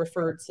 people I've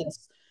referred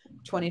since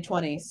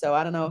 2020. So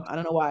I don't know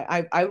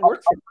why I would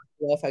work for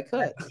people if I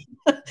could.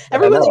 I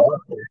Everyone's know.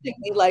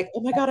 me like,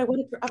 oh my god, I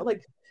want to. I'm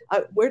like,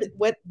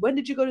 when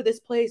did you go to this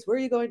place? Where are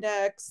you going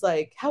next?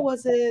 Like, how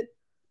was it?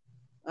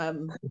 I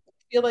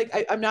feel like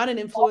I'm not an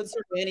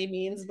influencer by any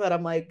means, but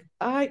I'm like,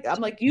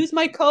 use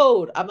my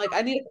code. I'm like,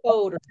 I need a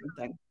code or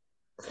something.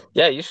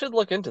 Yeah, you should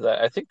look into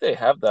that. I think they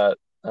have that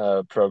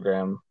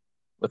program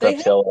with They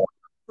have FTLO.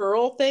 a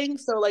referral thing,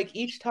 so like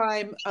each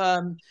time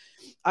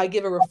I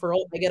give a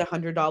referral, I get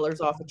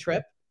 $100 off a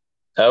trip,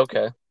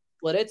 Okay.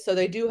 split it. So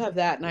they do have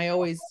that, and I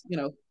always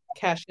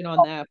cash in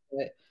on that.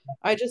 But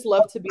I just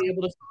love to be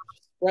able to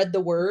spread the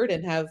word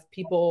and have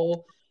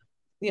people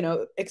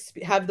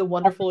have the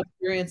wonderful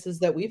experiences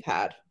that we've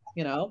had,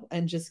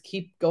 and just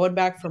keep going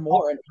back for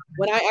more. And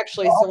when I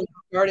actually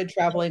started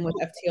traveling with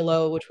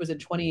FTLO, which was in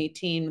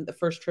 2018, the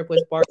first trip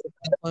was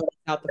Barcelona,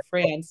 south of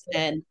France,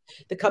 and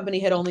the company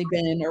had only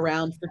been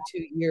around for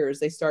 2 years.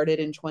 They started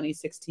in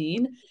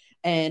 2016,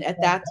 and at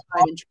that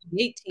time in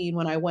 2018,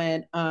 when I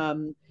went,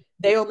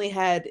 they only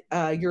had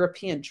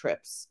European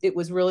trips. It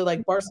was really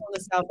like Barcelona,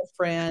 south of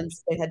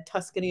France. They had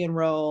Tuscany and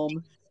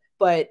Rome,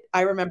 but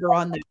I remember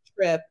on that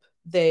trip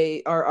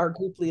they are our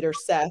group leader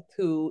Seth,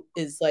 who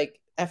is like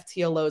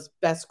FTLO's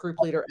best group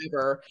leader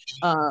ever,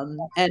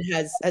 and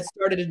has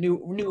started a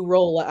new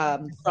role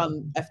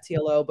from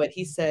FTLO. But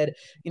he said,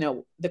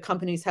 the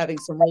company's having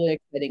some really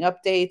exciting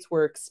updates.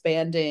 We're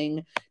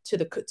expanding to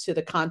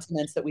the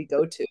continents that we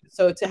go to.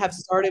 So to have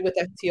started with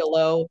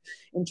FTLO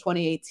in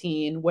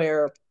 2018,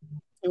 where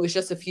it was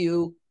just a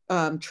few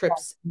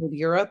trips in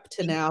Europe,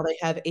 to now they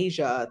have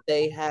Asia,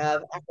 they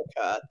have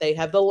Africa, they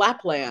have the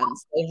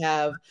Laplands, they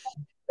have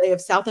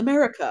South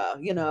America,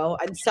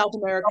 and South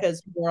America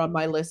is more on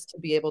my list to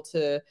be able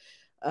to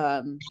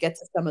get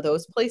to some of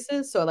those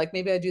places. So like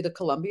maybe I do the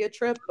Colombia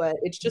trip, but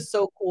it's just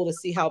so cool to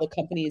see how the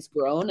company's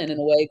grown and in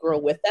a way grow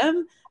with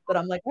them. But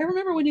I'm like, I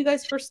remember when you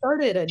guys first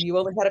started and you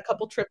only had a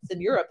couple trips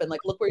in Europe and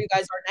like look where you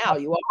guys are now.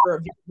 You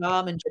offer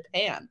Vietnam and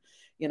Japan,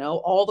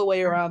 all the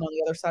way around on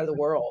the other side of the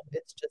world.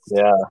 It's just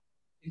Yeah.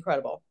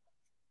 incredible.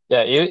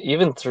 Yeah,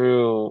 even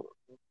through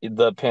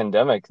the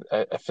pandemic,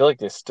 I feel like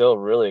they still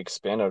really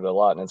expanded a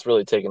lot, and it's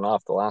really taken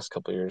off the last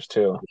couple of years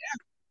too.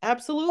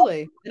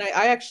 Absolutely. And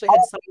I actually had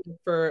signed up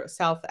for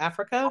South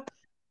Africa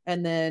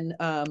and then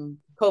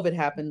COVID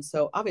happened.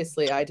 So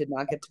obviously I did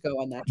not get to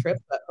go on that trip,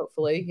 but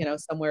hopefully,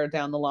 somewhere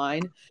down the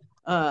line.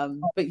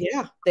 But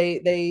yeah,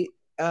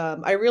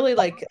 I really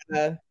like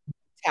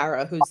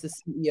Tara, who's the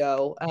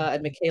CEO,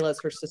 and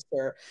Michaela's her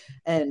sister.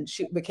 And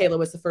Michaela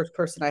was the first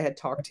person I had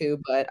talked to,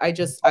 but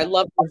I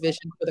love her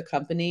vision for the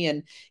company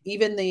and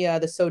even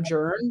the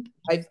Sojourn.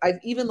 I've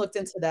even looked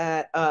into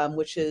that,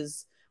 which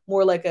is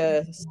more like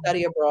a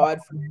study abroad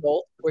for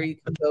adults, where you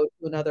can go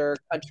to another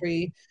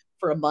country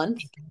for a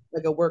month,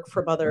 like a work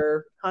from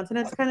other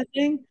continents kind of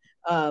thing.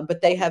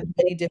 But they have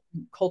many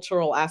different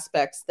cultural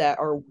aspects that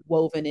are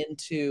woven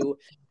into,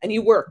 and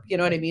you work, you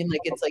know what I mean?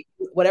 Like it's like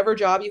whatever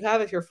job you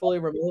have, if you're fully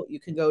remote, you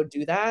can go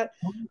do that.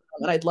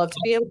 And I'd love to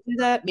be able to do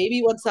that.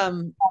 Maybe once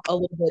I'm a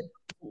little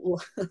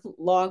bit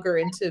longer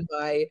into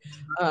my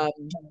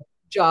um,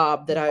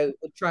 job, that I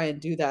would try and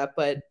do that.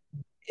 But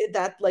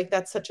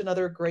that's such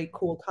another great,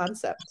 cool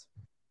concept.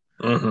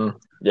 Hmm.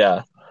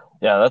 Yeah,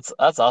 yeah,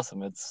 that's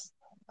awesome. It's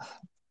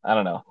I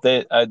don't know.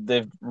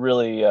 They've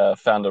really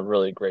found a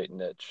really great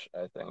niche,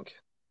 I think.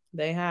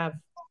 They have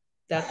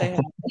that they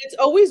have. It's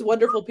always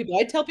wonderful people.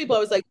 I tell people I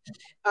was like,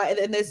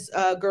 and this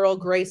girl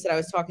Grace that I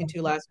was talking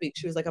to last week,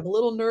 she was like, I'm a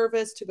little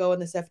nervous to go on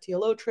this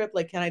FTLO trip.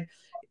 Like, can I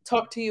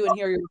talk to you and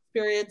hear your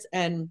experience?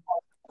 And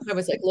I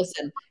was like,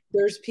 listen,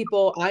 there's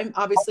people. I'm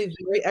obviously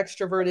very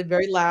extroverted,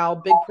 very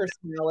loud, big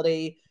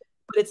personality,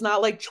 but it's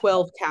not like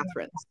 12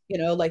 Kathryns.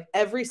 Like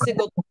every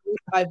single group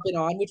I've been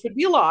on, which would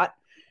be a lot.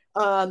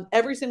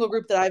 Every single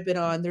group that I've been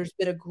on, there's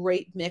been a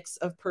great mix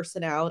of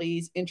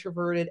personalities,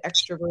 introverted,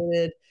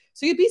 extroverted.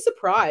 So you'd be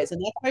surprised.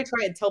 And that's why I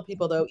try and tell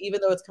people, though, even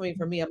though it's coming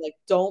from me, I'm like,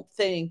 don't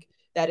think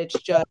that it's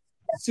just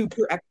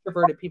super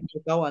extroverted people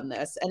to go on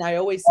this. And I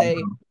always say,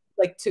 Mhm.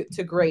 like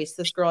to Grace,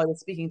 this girl I was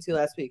speaking to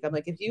last week, I'm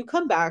like, if you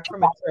come back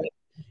from a trip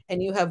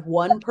and you have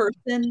one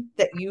person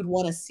that you'd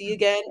want to see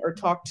again or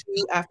talk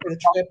to after the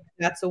trip,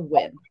 that's a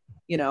win,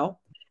 you know?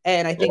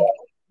 And I Yeah,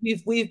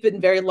 think we've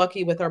been very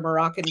lucky with our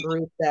Moroccan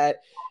group that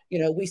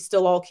we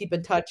still all keep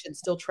in touch and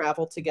still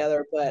travel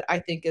together. But I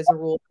think as a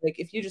rule, like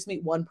if you just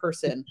meet one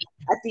person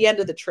at the end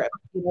of the trip,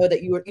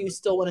 that you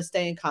still want to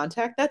stay in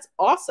contact, that's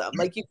awesome.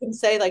 Like you can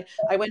say like,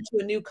 I went to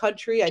a new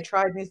country, I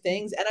tried new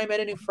things, and I met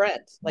a new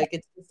friend. Like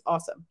it's just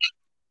awesome.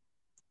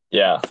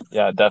 yeah,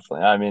 yeah,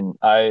 definitely. I mean,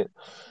 I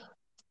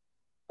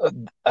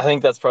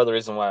think that's part of the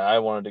reason why I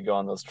wanted to go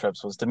on those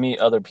trips was to meet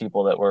other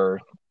people that were,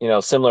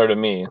 similar to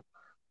me,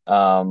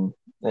 um,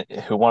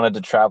 who wanted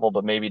to travel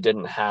but maybe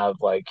didn't have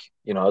like,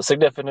 a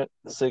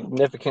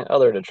significant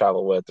other to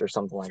travel with or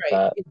something like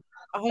Right.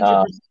 that.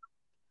 Um, 100%.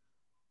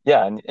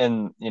 yeah,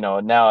 and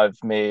now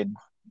I've made,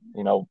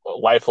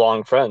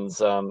 lifelong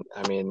friends. I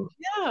mean,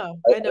 Yeah,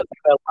 I I've know.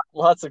 met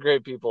lots of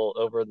great people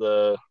over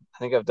I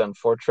think I've done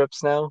 4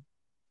 trips now.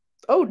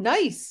 Oh,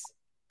 nice.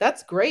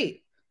 That's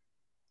great.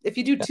 If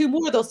you do two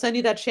more, they'll send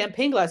you that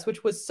champagne glass,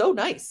 which was so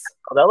nice.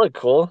 Oh, that looked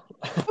cool.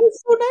 It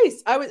was so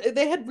nice.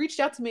 They had reached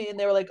out to me and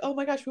they were like, "Oh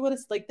my gosh, we want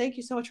to like thank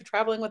you so much for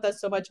traveling with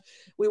us so much.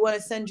 We want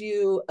to send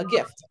you a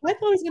gift." I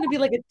thought it was going to be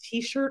like a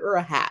t-shirt or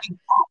a hat.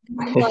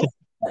 And I'm like,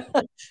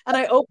 and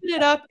I open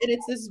it up and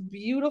it's this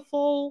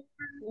beautiful,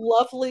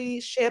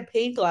 lovely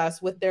champagne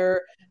glass with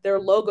their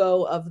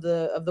logo of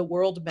the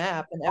world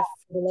map and F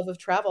for the love of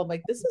travel. I'm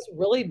like, this is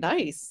really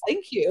nice.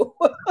 Thank you.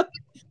 Yeah,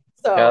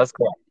 So that's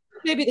cool.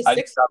 maybe the I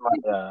just sixth.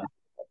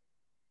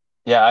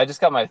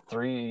 got my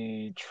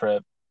 3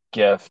 trip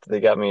gift. They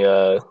got me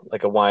a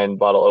like a wine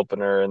bottle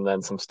opener and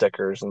then some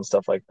stickers and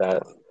stuff like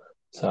that.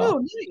 So Oh,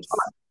 nice.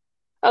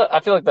 I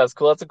feel like that's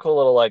cool. That's a cool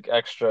little like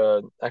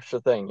extra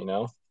thing,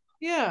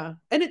 Yeah,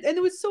 and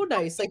it was so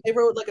nice. Like they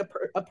wrote like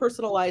a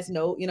personalized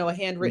note, a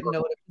handwritten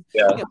note.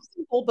 Yeah.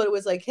 Simple, but it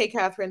was like, "Hey,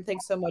 Kathryn,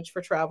 thanks so much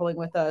for traveling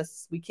with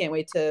us. We can't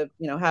wait to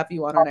have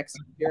you on our next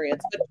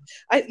experience."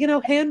 But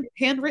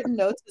handwritten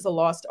notes is a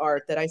lost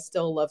art that I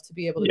still love to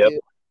be able to Yep. do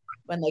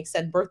when like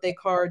send birthday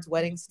cards,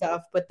 wedding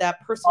stuff. But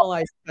that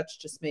personalized touch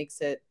just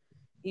makes it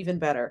even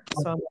better.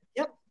 So I'm like,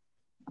 yep,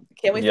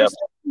 can't wait for Yep.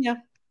 yeah.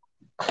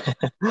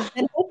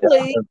 And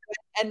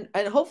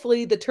Yeah.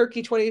 hopefully the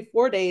Turkey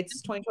 2024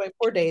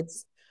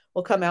 dates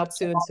will come out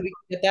soon so we can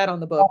get that on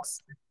the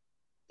books.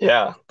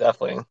 Yeah,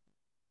 definitely.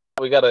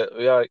 We got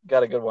a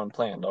good one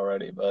planned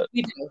already, but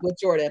We do with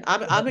Jordan.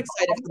 I'm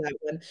excited for that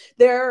one.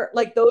 They're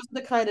like those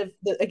are the kind of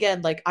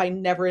again, like I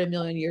never in a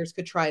million years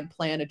could try and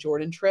plan a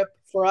Jordan trip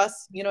for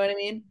us. You know what I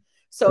mean?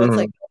 So it's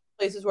like Mhm.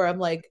 places where I'm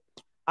like,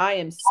 I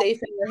am safe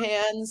in your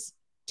hands.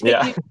 Take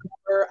Yeah. me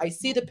over. I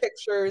see the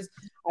pictures.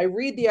 I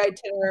read the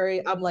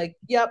itinerary. I'm like,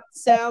 yep,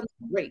 sounds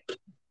great.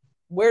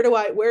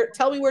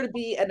 tell me where to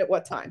be and at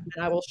what time,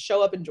 and I will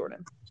show up in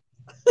Jordan.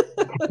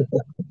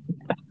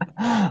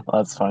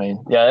 That's funny.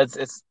 Yeah,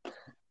 it's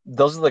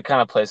those are the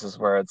kind of places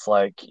where it's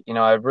like,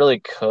 I really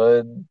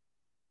could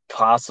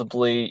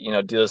possibly,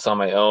 do this on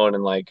my own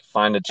and like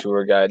find a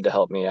tour guide to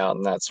help me out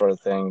and that sort of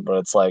thing. But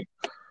it's like,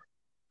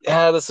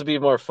 yeah, this would be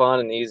more fun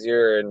and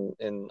easier,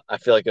 and I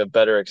feel like a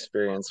better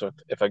experience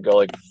if I go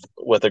like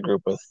with a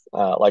group with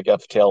like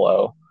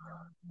FTLO.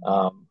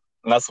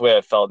 And that's the way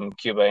I felt in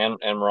Cuba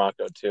and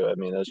Morocco too. I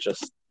mean, it's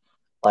just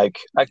like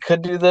I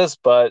could do this,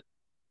 but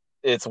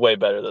it's way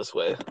better this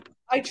way.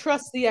 I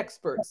trust the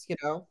experts,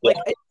 Yeah. like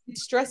it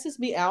stresses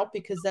me out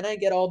because then I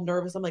get all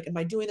nervous. I'm like, am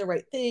I doing the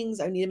right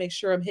things? I need to make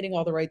sure I'm hitting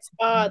all the right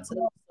spots.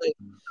 And I'm like,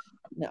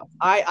 no,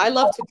 I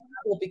love to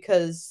travel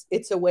because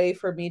it's a way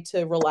for me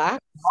to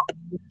relax and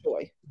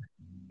enjoy.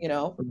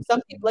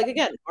 Some people, like,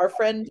 again, our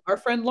friend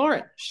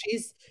Lauren,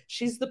 she's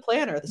the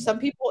planner. Some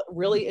people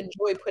really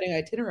enjoy putting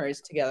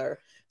itineraries together.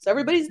 So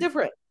everybody's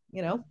different.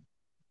 Yeah,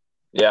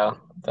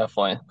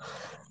 definitely.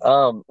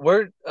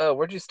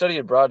 Where'd you study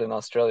abroad in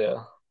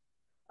Australia?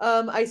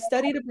 I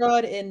studied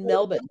abroad in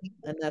Melbourne,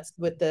 and that's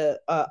with the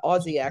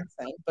Aussie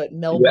accent, but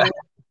Yeah.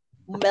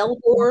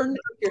 Melbourne,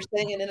 if you're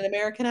saying it in an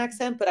American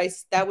accent, but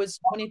that was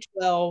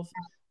 2012.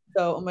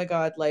 So, oh my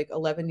God, like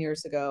 11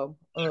 years ago.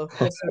 Oh,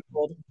 feel so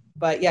old.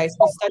 But yeah, we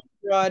studied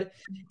abroad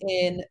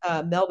in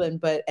Melbourne,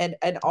 but and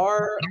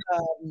our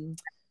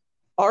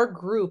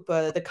group,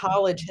 the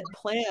college had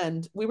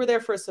planned, we were there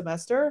for a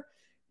semester.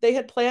 They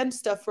had planned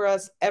stuff for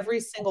us every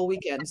single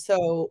weekend.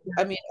 So,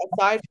 I mean,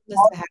 aside from this,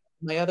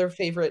 my other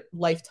favorite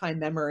lifetime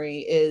memory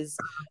is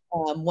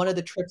one of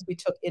the trips we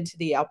took into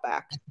the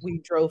Outback. We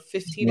drove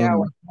 15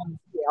 hours Mm. to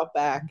the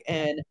Outback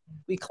and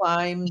we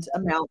climbed a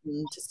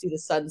mountain to see the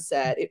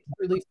sunset. It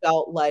really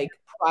felt like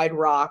Pride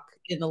Rock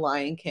in The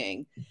Lion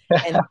King.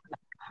 And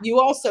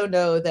you also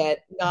know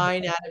that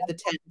 9 out of the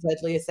 10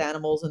 deadliest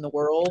animals in the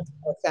world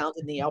are found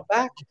in the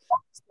outback.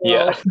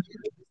 Yeah. So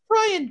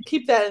try and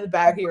keep that in the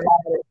back of your head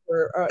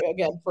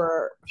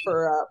for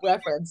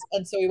reference.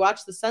 And so we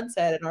watched the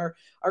sunset in our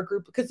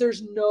group because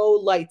there's no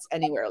lights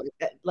anywhere.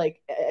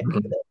 Any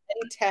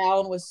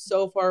town was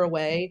so far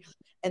away,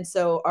 and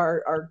so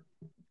our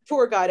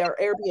tour guide, our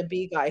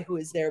Airbnb guy who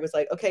was there was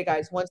like, okay,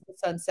 guys, once the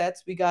sun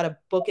sets, we got to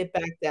book it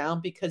back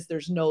down because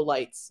there's no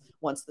lights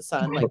once the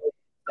sun like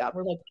down.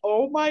 We're like,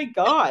 oh my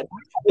God.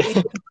 We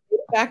went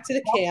back to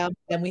the camp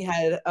and we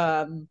had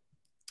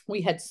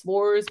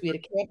s'mores, we had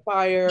a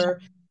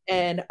campfire,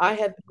 and I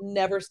have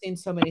never seen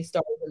so many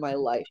stars in my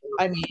life.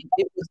 I mean,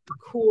 it was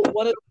cool,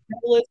 one of the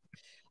coolest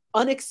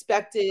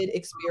unexpected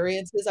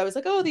experiences. I was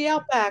like, oh, the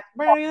Outback,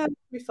 man, it'll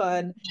be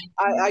fun.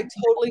 I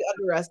totally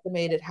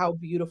underestimated how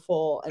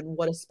beautiful and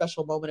what a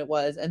special moment it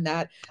was. And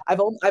that I've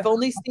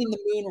only seen the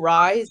moon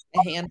rise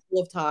a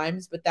handful of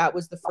times, but that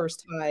was the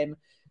first time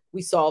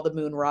we saw the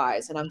moon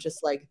rise. And I'm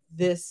just like,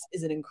 this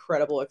is an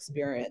incredible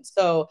experience.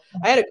 So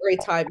I had a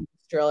great time in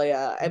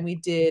Australia, and we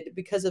did,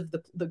 because of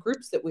the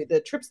trips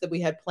that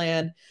we had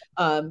planned,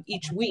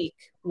 each week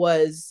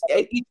was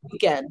each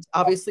weekend.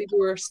 Obviously, we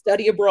were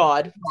study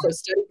abroad, so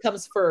study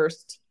comes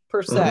first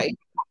per se.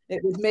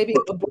 It was maybe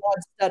a broad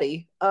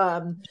study,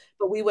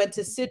 but we went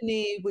to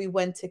Sydney, we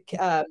went to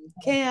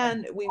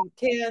Cairns,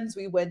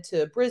 we went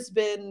to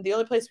Brisbane. The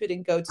only place we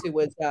didn't go to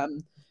was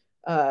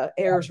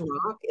Ayers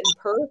Rock in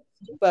Perth,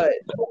 but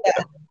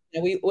yeah,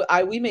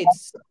 we made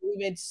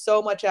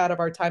so much out of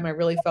our time. I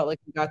really felt like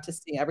we got to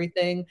see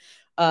everything.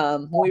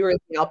 When we were in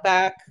the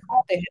Outback,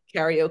 they had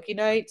karaoke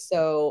night,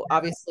 so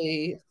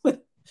obviously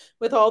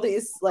with all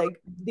these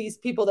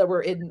people that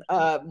were in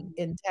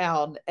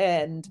town,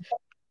 and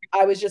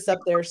I was just up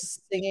there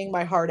singing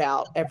my heart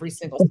out every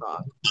single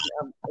song.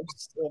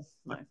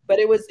 But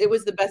it was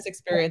the best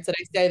experience, and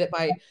I say that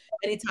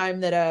anytime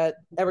that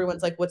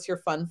everyone's like, "What's your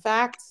fun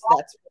fact?"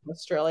 That's from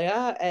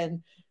Australia,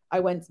 and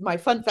my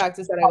fun fact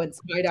is that I went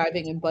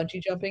skydiving and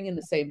bungee jumping in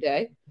the same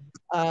day.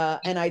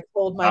 And I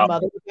told my Wow.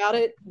 mother about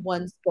it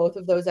once both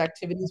of those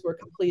activities were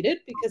completed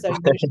because I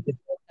knew she would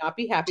not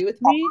be happy with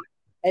me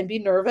and be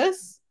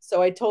nervous.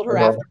 So I told her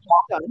after it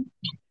was done,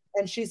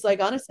 and she's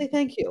like, honestly,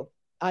 thank you.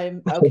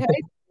 I'm okay.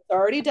 It's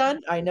already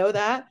done. I know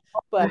that.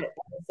 But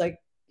it's like,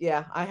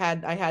 yeah, I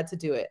had to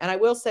do it. And I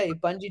will say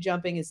bungee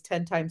jumping is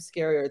 10 times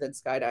scarier than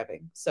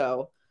skydiving.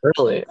 So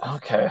Really?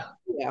 Okay.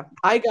 yeah,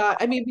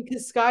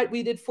 because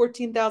we did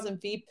 14,000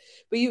 feet,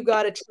 but you've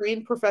got a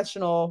trained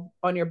professional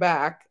on your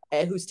back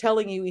who's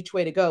telling you each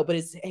way to go, but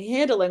is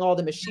handling all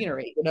the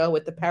machinery,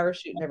 with the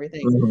parachute and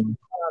everything. Mhm.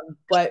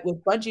 But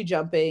with bungee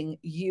jumping,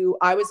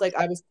 I was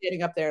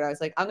standing up there and I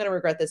was like, I'm going to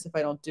regret this if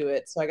I don't do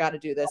it. So I got to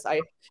do this.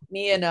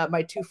 Me and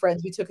my two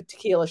friends, we took a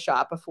tequila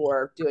shot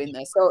before doing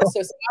this. So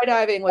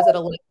skydiving was at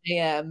 11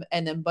 a.m.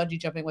 and then bungee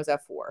jumping was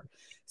at 4.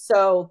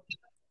 So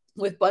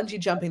with bungee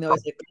jumping though, I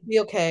was like, it'll be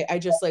okay. I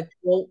just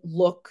won't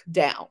look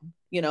down.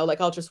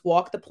 I'll just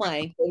walk the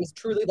plank. It was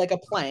truly like a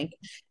plank,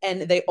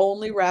 and they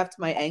only wrapped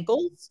my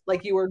ankles.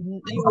 Like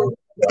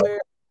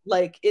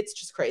it's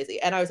just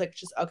crazy. And I was like,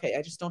 just okay,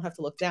 I just don't have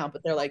to look down.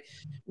 But they're like,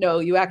 no,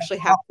 you actually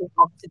have to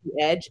walk to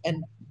the edge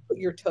and put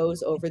your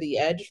toes over the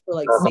edge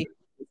for safety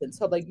And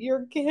so I'm like,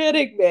 you're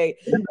kidding me.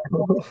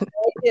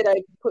 I did.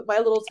 I put my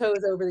little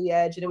toes over the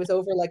edge, and it was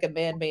over like a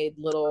man-made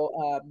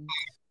little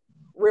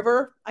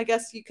river, I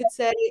guess you could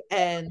say.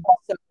 And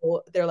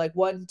so they're like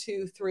 1,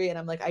 2, 3, and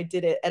I'm like, I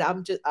did it, and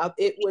I'm just,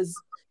 it was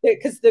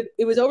because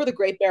it was over the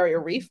Great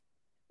Barrier Reef,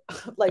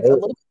 like a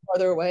little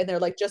farther away, and they're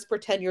like, just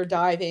pretend you're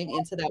diving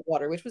into that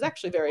water, which was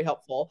actually very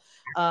helpful.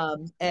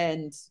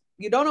 And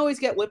you don't always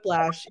get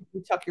whiplash if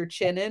you tuck your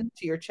chin in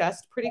to your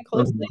chest pretty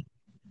closely, Mhm.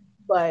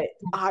 but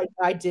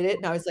I did it,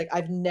 and I was like,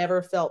 I've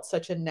never felt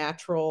such a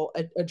natural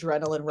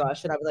adrenaline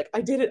rush, and I was like,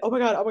 I did it! Oh my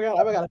god! Oh my god!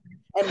 Oh my god!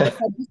 And the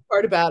funniest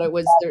part about it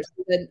was there's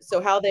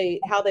so how they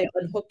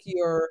unhook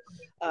your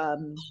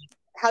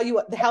how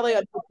they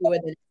unhook you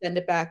and then send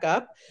it back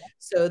up.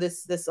 So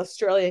this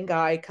Australian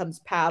guy comes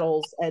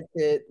paddles at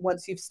the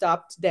once you've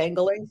stopped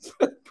dangling,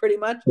 pretty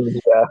much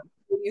Yeah.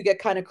 you get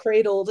kind of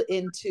cradled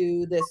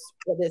into this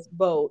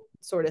boat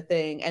sort of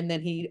thing, and then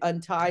he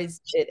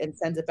unties it and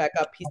sends it back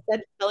up. He's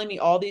telling me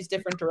all these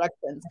different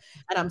directions,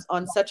 and I'm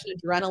on such an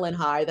adrenaline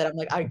high that I'm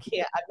like, I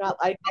can't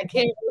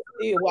listen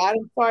to you. Well,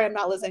 I'm sorry, I'm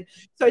not listening.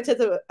 So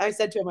I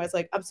said to him, I was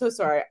like, I'm so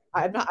sorry,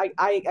 I'm not,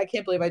 I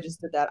can't believe I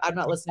just did that. I'm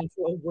not listening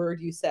to a word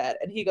you said.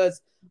 And he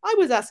goes, I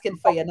was asking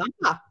for you,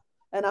 nah.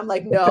 And I'm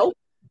like, no,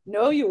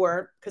 you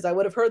weren't, because I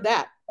would have heard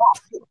that.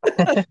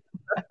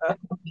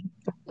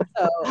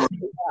 So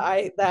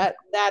I that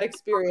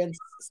experience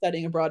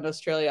studying abroad in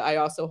Australia, I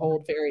also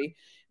hold very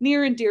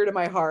near and dear to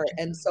my heart.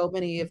 And so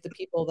many of the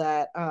people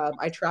that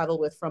I travel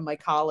with from my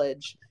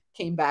college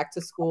came back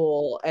to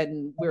school,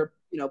 and we're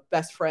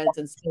best friends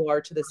and still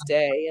are to this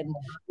day. And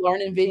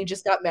Lauren and Vinny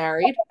just got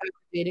married after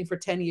dating for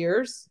 10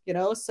 years.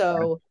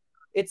 So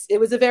it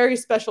was a very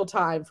special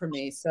time for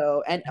me.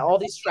 So and all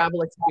these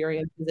travel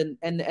experiences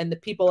and the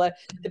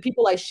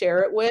people I share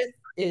it with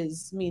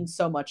is means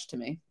so much to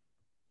me.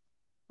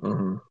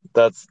 Hmm.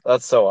 That's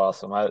so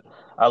awesome.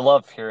 I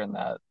love hearing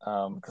that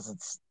because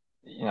it's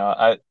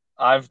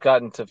I've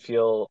gotten to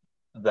feel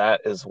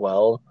that as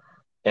well,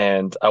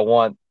 and I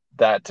want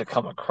that to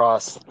come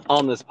across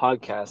on this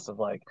podcast of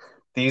like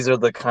these are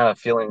the kind of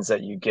feelings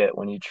that you get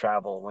when you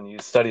travel, when you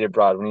study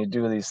abroad, when you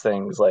do these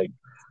things. Like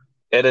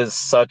it is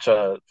such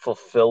a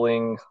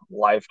fulfilling,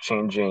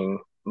 life-changing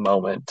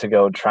moment to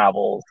go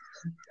travel,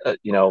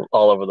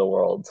 all over the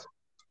world.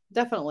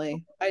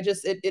 Definitely. I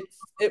just it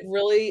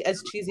really,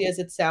 as cheesy as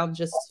it sounds,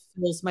 just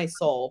fills my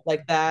soul.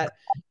 Like that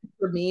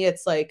for me,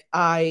 it's like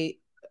I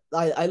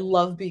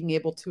love being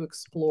able to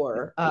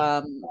explore.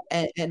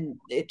 And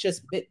it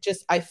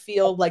just I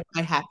feel like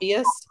my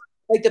happiest.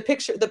 Like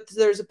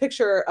there's a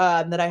picture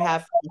that I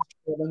have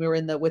when we were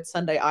in the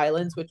Whitsunday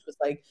Islands, which was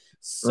like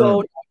so Mm,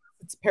 nice.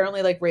 It's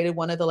apparently like rated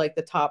one of the like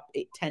the top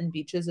 10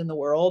 beaches in the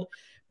world.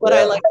 But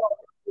I yeah. like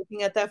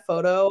looking at that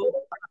photo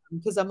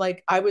because I'm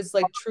like I was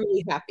like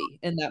truly happy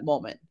in that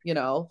moment.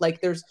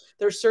 Like there's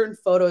certain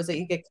photos that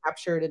you get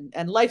captured,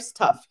 and life's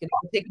tough, I'm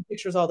taking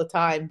pictures all the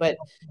time, but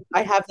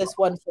I have this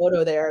one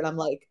photo there, and I'm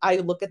like I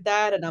look at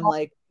that and I'm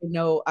like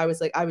I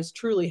was like I was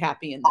truly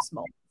happy in this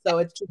moment. So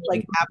it's just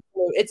like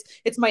absolute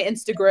it's my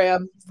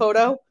Instagram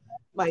photo,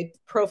 my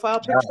profile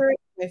picture,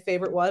 my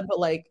favorite one, but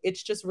like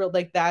it's just real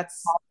like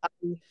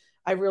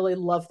I really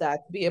love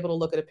that to be able to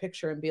look at a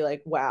picture and be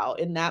like, wow,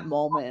 in that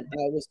moment,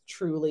 I was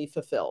truly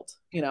fulfilled.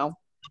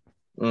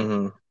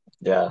 Hmm.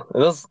 Yeah. It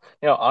was,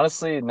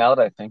 honestly, now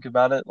that I think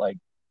about it, like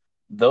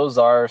those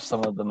are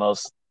some of the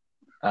most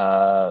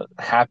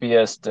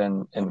happiest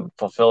and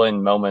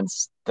fulfilling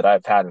moments that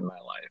I've had in my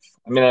life.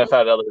 I mean, I've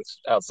had others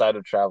outside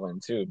of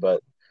traveling too,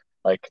 but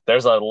like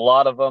there's a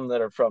lot of them that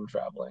are from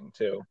traveling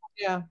too.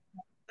 Yeah,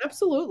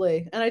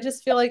 absolutely. And I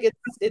just feel like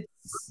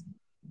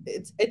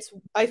it's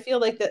I feel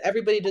like that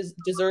everybody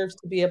deserves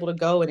to be able to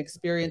go and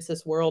experience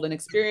this world and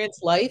experience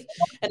life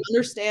and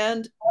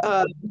understand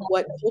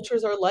what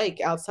cultures are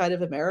like outside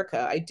of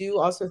America. I do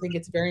also think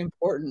it's very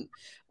important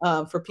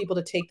for people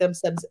to take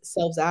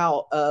themselves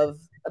out of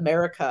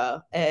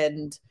America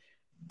and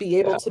be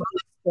able Yeah. to be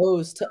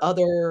exposed to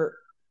other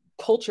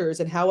cultures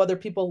and how other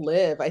people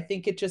live. I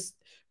think it just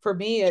for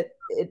me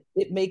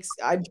it makes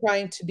I'm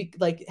trying to be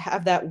like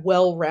have that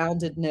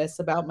well-roundedness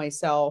about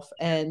myself.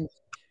 And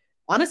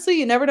honestly,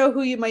 you never know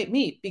who you might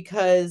meet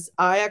because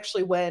I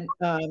actually went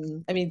I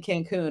mean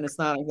Cancun is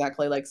not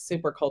exactly like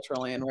super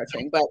culturally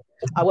enriching, but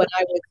when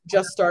I was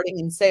just starting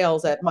in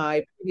sales at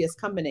my previous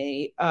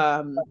company,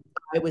 I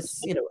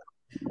was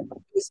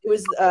it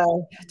was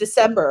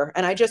December,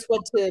 and I just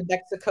went to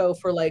Mexico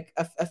for like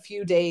a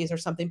few days or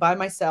something by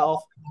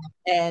myself.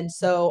 And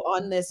so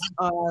on this,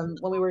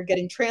 when we were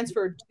getting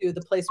transferred to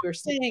the place we were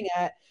staying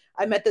at,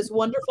 I met this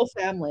wonderful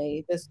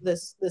family.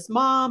 This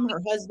mom,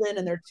 her husband,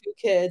 and their 2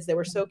 kids. They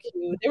were so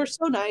cute. They were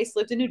so nice.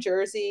 Lived in New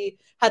Jersey.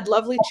 Had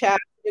lovely chat.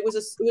 It was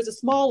a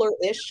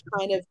smaller-ish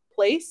kind of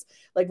place,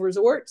 like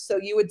resort. So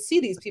you would see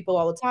these people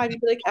all the time.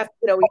 You'd be like,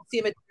 we'd see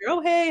them at dinner.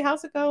 Oh, hey,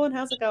 how's it going?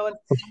 How's it going?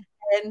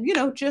 And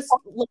just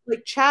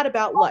like chat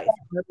about life.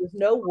 There's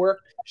no work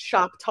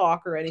shop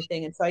talk or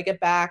anything. And so I get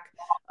back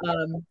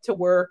to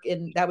work,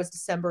 and that was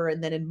December,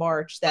 and then in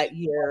March that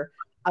year,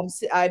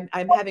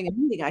 I'm having a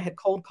meeting. I had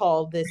cold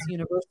called this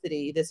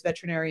university, this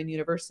veterinarian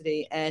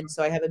university, and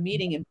so I have a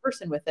meeting in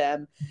person with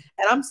them.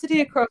 And I'm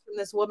sitting across from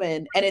this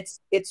woman, and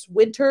it's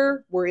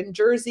winter. We're in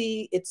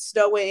Jersey. It's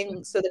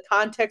snowing, so the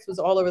context was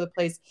all over the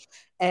place.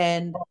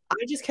 And I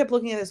just kept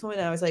looking at this woman,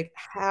 and I was like,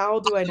 "How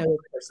do I know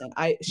this person?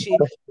 She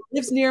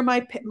lives near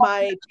my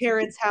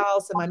parents'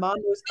 house, and my mom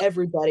knows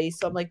everybody.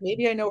 So I'm like,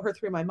 maybe I know her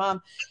through my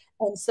mom."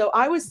 And so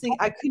I was thinking,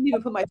 I couldn't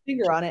even put my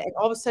finger on it. And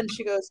all of a sudden,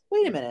 she goes,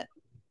 "Wait a minute.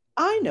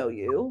 I know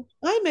you.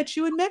 I met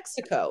you in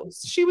Mexico."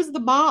 She was the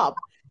mob.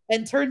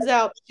 And turns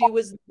out she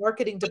was the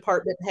marketing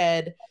department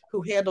head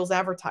who handles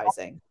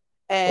advertising.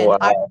 And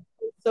I Wow.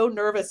 was so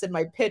nervous in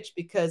my pitch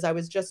because I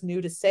was just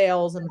new to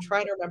sales and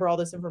trying to remember all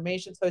this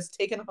information. So I was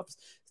taken off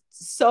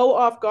so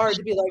off guard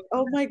to be like,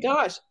 oh my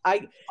gosh.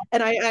 I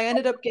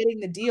ended up getting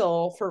the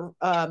deal for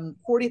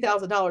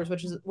 $40,000,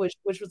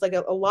 which was like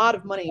a lot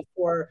of money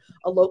for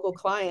a local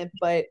client.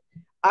 But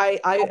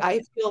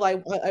I feel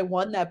I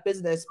won that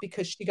business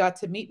because she got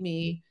to meet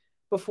me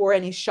before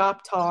any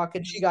shop talk,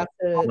 and she got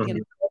to Mhm.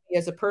 know me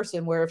as a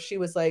person. Where if she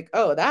was like,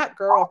 "Oh, that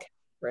girl,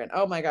 Kathryn,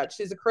 oh my God,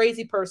 she's a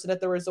crazy person at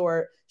the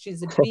resort.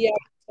 She's a bitch,"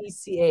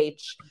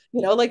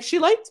 like she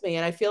liked me,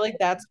 and I feel like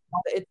that's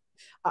it.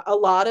 A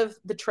lot of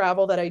the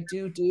travel that I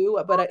do,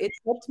 but it's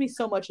helped me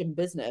so much in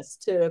business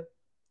to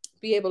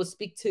be able to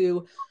speak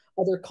to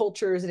other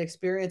cultures and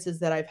experiences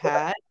that I've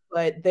had.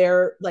 But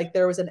there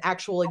was an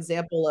actual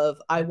example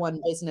of I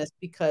won business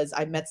because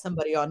I met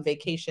somebody on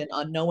vacation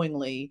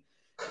unknowingly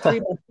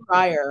 3 months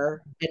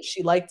prior, and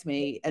she liked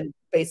me, and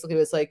basically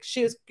was like,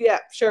 she was, yeah,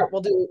 sure,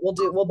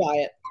 we'll buy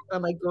it.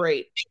 I'm like,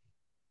 great.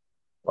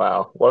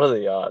 Wow. What are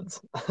the odds?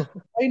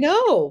 I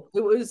know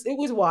it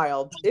was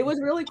wild. It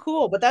was really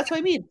cool, but that's what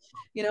I mean.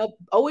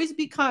 Always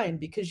be kind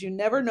because you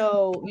never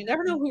know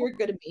who you're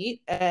going to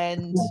meet,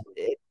 and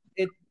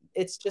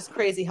it's just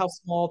crazy how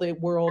small the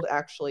world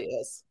actually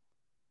is.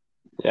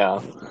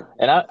 Yeah.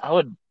 And I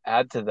would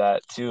add to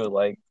that too,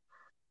 like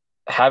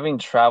having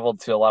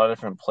traveled to a lot of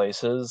different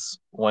places,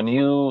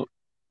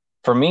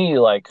 for me,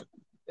 like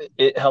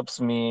it helps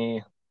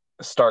me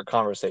start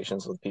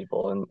conversations with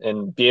people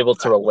and be able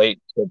to relate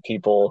to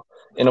people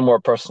in a more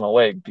personal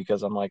way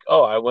because I'm like,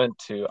 oh,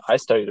 I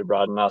studied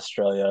abroad in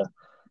Australia. And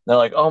they're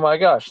like, oh my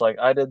gosh, like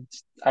I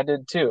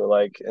did too.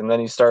 Like, and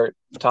then you start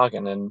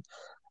talking and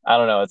I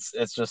don't know,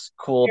 it's just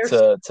cool There's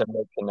to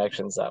make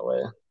connections that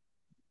way.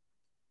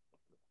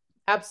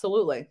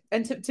 Absolutely.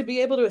 And to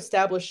be able to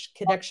establish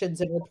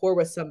connections and rapport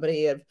with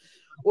somebody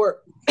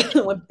or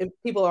when if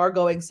people are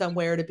going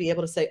somewhere to be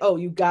able to say, oh,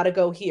 you got to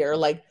go here.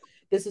 Like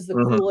this is the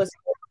Hmm. coolest,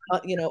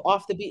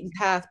 off the beaten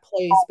path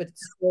place, but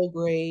it's so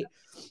great.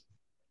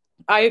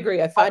 I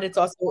agree. I find it's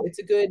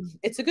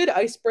a good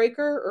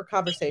icebreaker or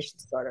conversation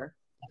starter.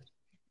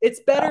 It's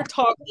better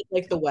talk than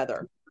like the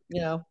weather,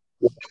 you know.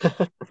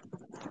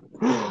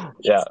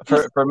 Yeah, It's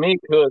just for me,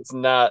 who is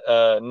not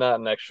an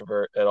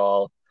extrovert at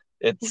all,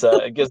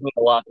 it gives me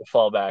a lot to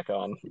fall back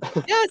on.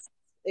 yes,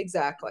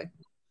 exactly.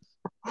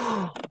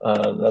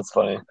 That's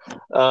funny.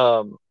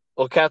 Well,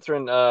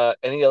 Kathryn,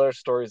 any other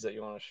stories that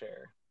you want to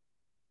share?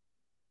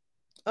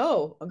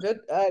 Oh, a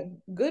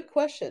good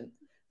question.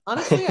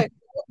 Honestly, I feel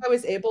like I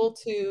was able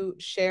to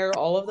share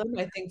all of them.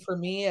 I think for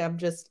me,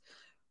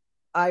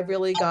 I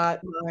really got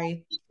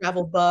my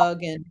travel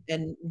bug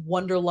and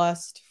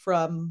wanderlust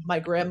from my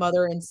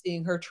grandmother and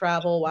seeing her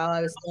travel while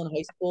I was still in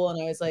high school.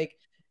 And I was like,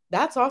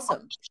 that's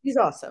awesome. She's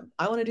awesome.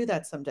 I want to do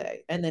that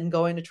someday. And then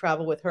going to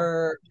travel with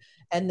her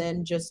and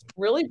then just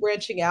really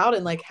branching out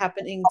and like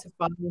happening to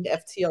find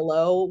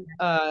FTLO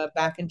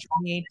back in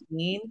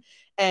 2018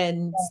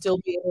 and still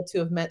be able to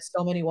have met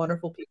so many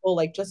wonderful people.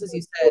 Like just as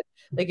you said,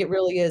 like it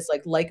really is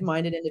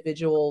like-minded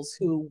individuals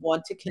who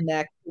want to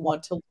connect, who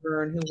want to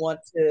learn, who want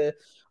to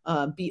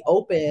be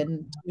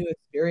open to new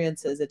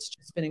experiences. It's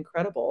just been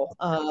incredible.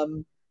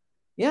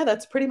 Yeah,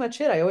 that's pretty much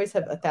it. I always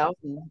have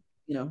 1,000,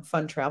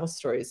 fun travel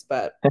stories,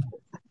 but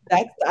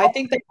I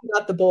think that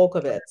got the bulk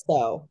of it.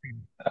 So,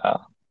 Uh,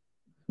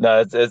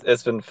 no,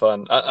 it's been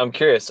fun. I'm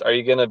curious, are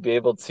you gonna be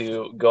able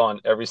to go on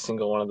every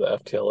single one of the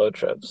FTLO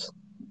trips?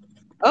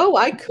 oh,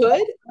 I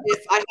could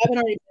if I haven't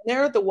already been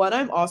there. The one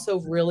I'm also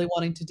really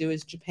wanting to do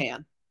is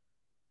Japan.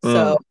 Mm,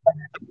 So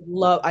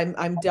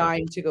I'm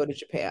dying to go to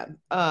Japan.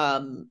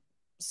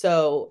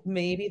 So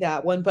maybe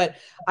that one, but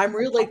I'm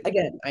really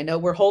again, I know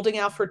we're holding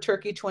out for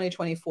Turkey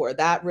 2024.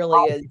 That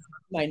really is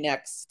my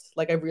next,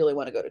 like I really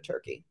want to go to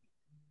Turkey.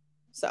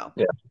 So,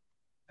 yeah,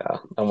 yeah,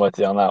 I'm with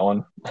you on that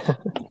one.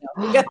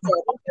 we'll get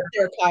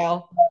there,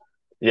 Kyle.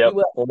 We Yep,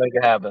 will, we'll make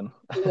it happen.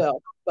 we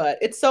will. But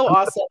it's so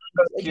awesome.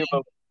 Go to Again,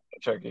 Cuba,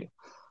 Turkey.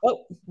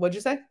 oh, what'd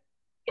you say?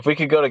 If we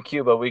could go to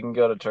Cuba, we can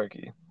go to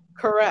Turkey.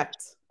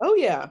 Correct. Oh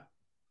yeah,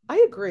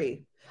 I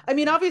agree. I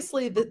mean,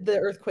 obviously the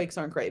earthquakes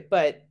aren't great,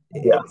 but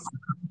Yeah, it's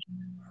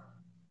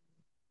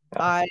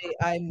yeah.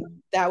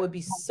 I'm that would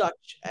be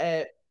such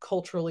a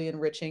culturally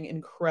enriching,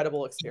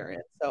 incredible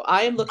experience. So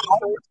I am looking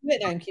forward to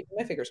it and I'm keeping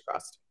my fingers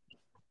crossed.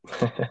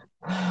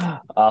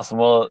 Awesome.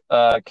 Well,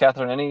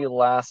 Kathryn, any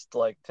last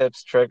like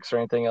tips, tricks, or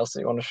anything else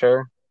that you want to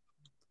share?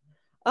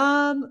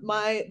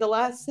 The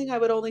last thing I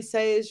would only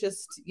say is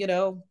just,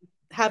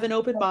 have an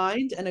open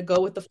mind and a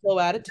go with the flow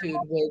attitude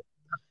with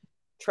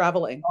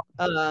traveling.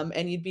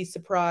 And you'd be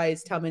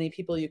surprised how many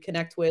people you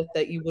connect with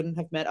that you wouldn't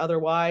have met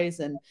otherwise,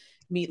 and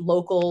meet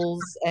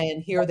locals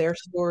and hear their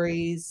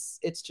stories.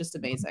 It's just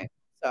amazing.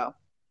 So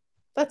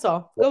that's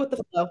all. Go with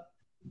the flow.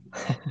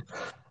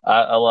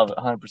 I love it.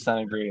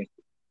 100% agree.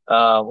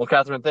 Well,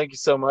 Kathryn, thank you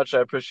so much. I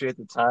appreciate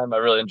the time. I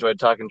really enjoyed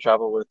talking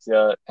travel with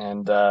you,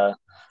 and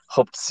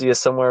hope to see you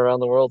somewhere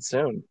around the world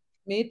soon.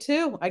 Me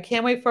too. I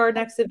can't wait for our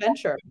next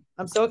adventure.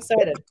 I'm so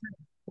excited.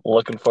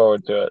 Looking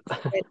forward to it.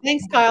 Okay,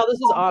 thanks, Kyle. This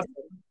was awesome.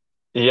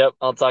 Yep.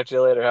 I'll talk to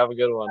you later. Have a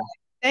good one.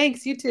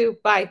 Thanks. You too.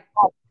 Bye.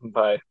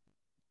 Bye.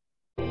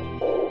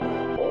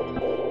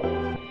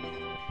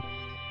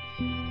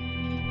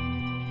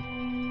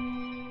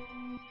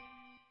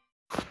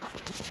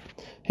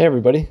 Hey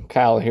everybody,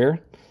 Kyle here.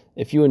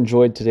 If you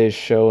enjoyed today's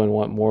show and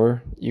want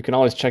more, you can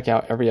always check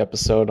out every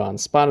episode on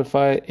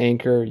Spotify,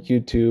 Anchor,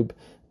 YouTube,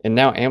 and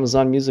now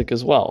Amazon Music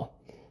as well.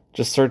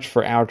 Just search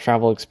for Our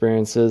Travel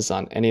Experiences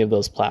on any of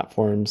those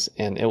platforms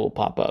and it will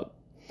pop up.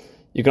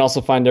 You can also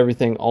find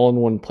everything all in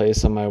one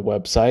place on my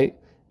website,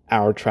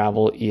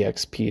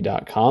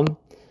 ourtravelexp.com.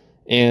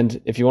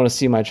 And if you want to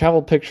see my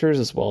travel pictures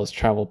as well as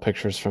travel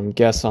pictures from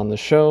guests on the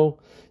show,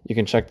 you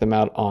can check them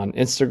out on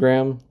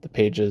Instagram. The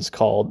page is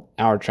called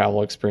Our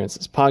Travel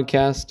Experiences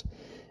Podcast.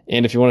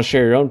 And if you want to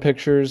share your own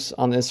pictures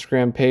on the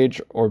Instagram page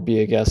or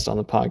be a guest on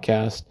the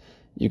podcast,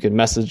 you can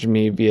message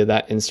me via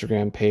that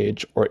Instagram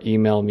page or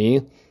email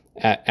me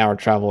at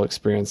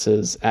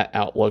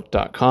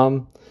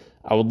ourtravelexperiences@outlook.com.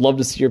 I would love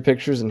to see your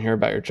pictures and hear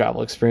about your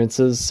travel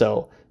experiences,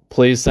 so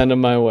please send them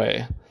my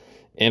way.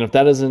 And if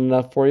that isn't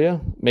enough for you,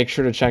 make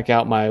sure to check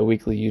out my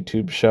weekly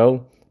YouTube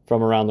show,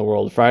 From Around the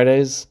World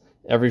Fridays.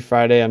 Every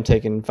Friday, I'm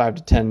taking 5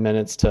 to 10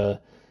 minutes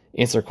to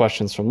answer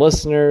questions from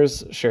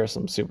listeners, share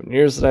some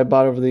souvenirs that I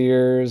bought over the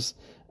years,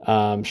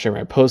 share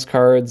my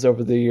postcards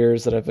over the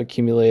years that I've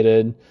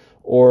accumulated,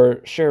 or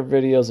share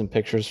videos and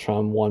pictures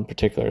from one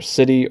particular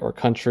city or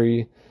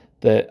country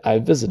that I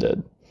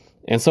visited,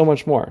 and so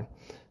much more.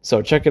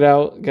 So check it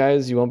out,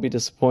 guys. You won't be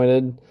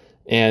disappointed.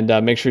 And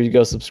make sure you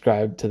go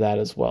subscribe to that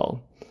as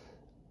well.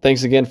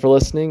 Thanks again for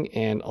listening,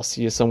 and I'll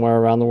see you somewhere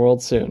around the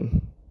world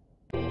soon.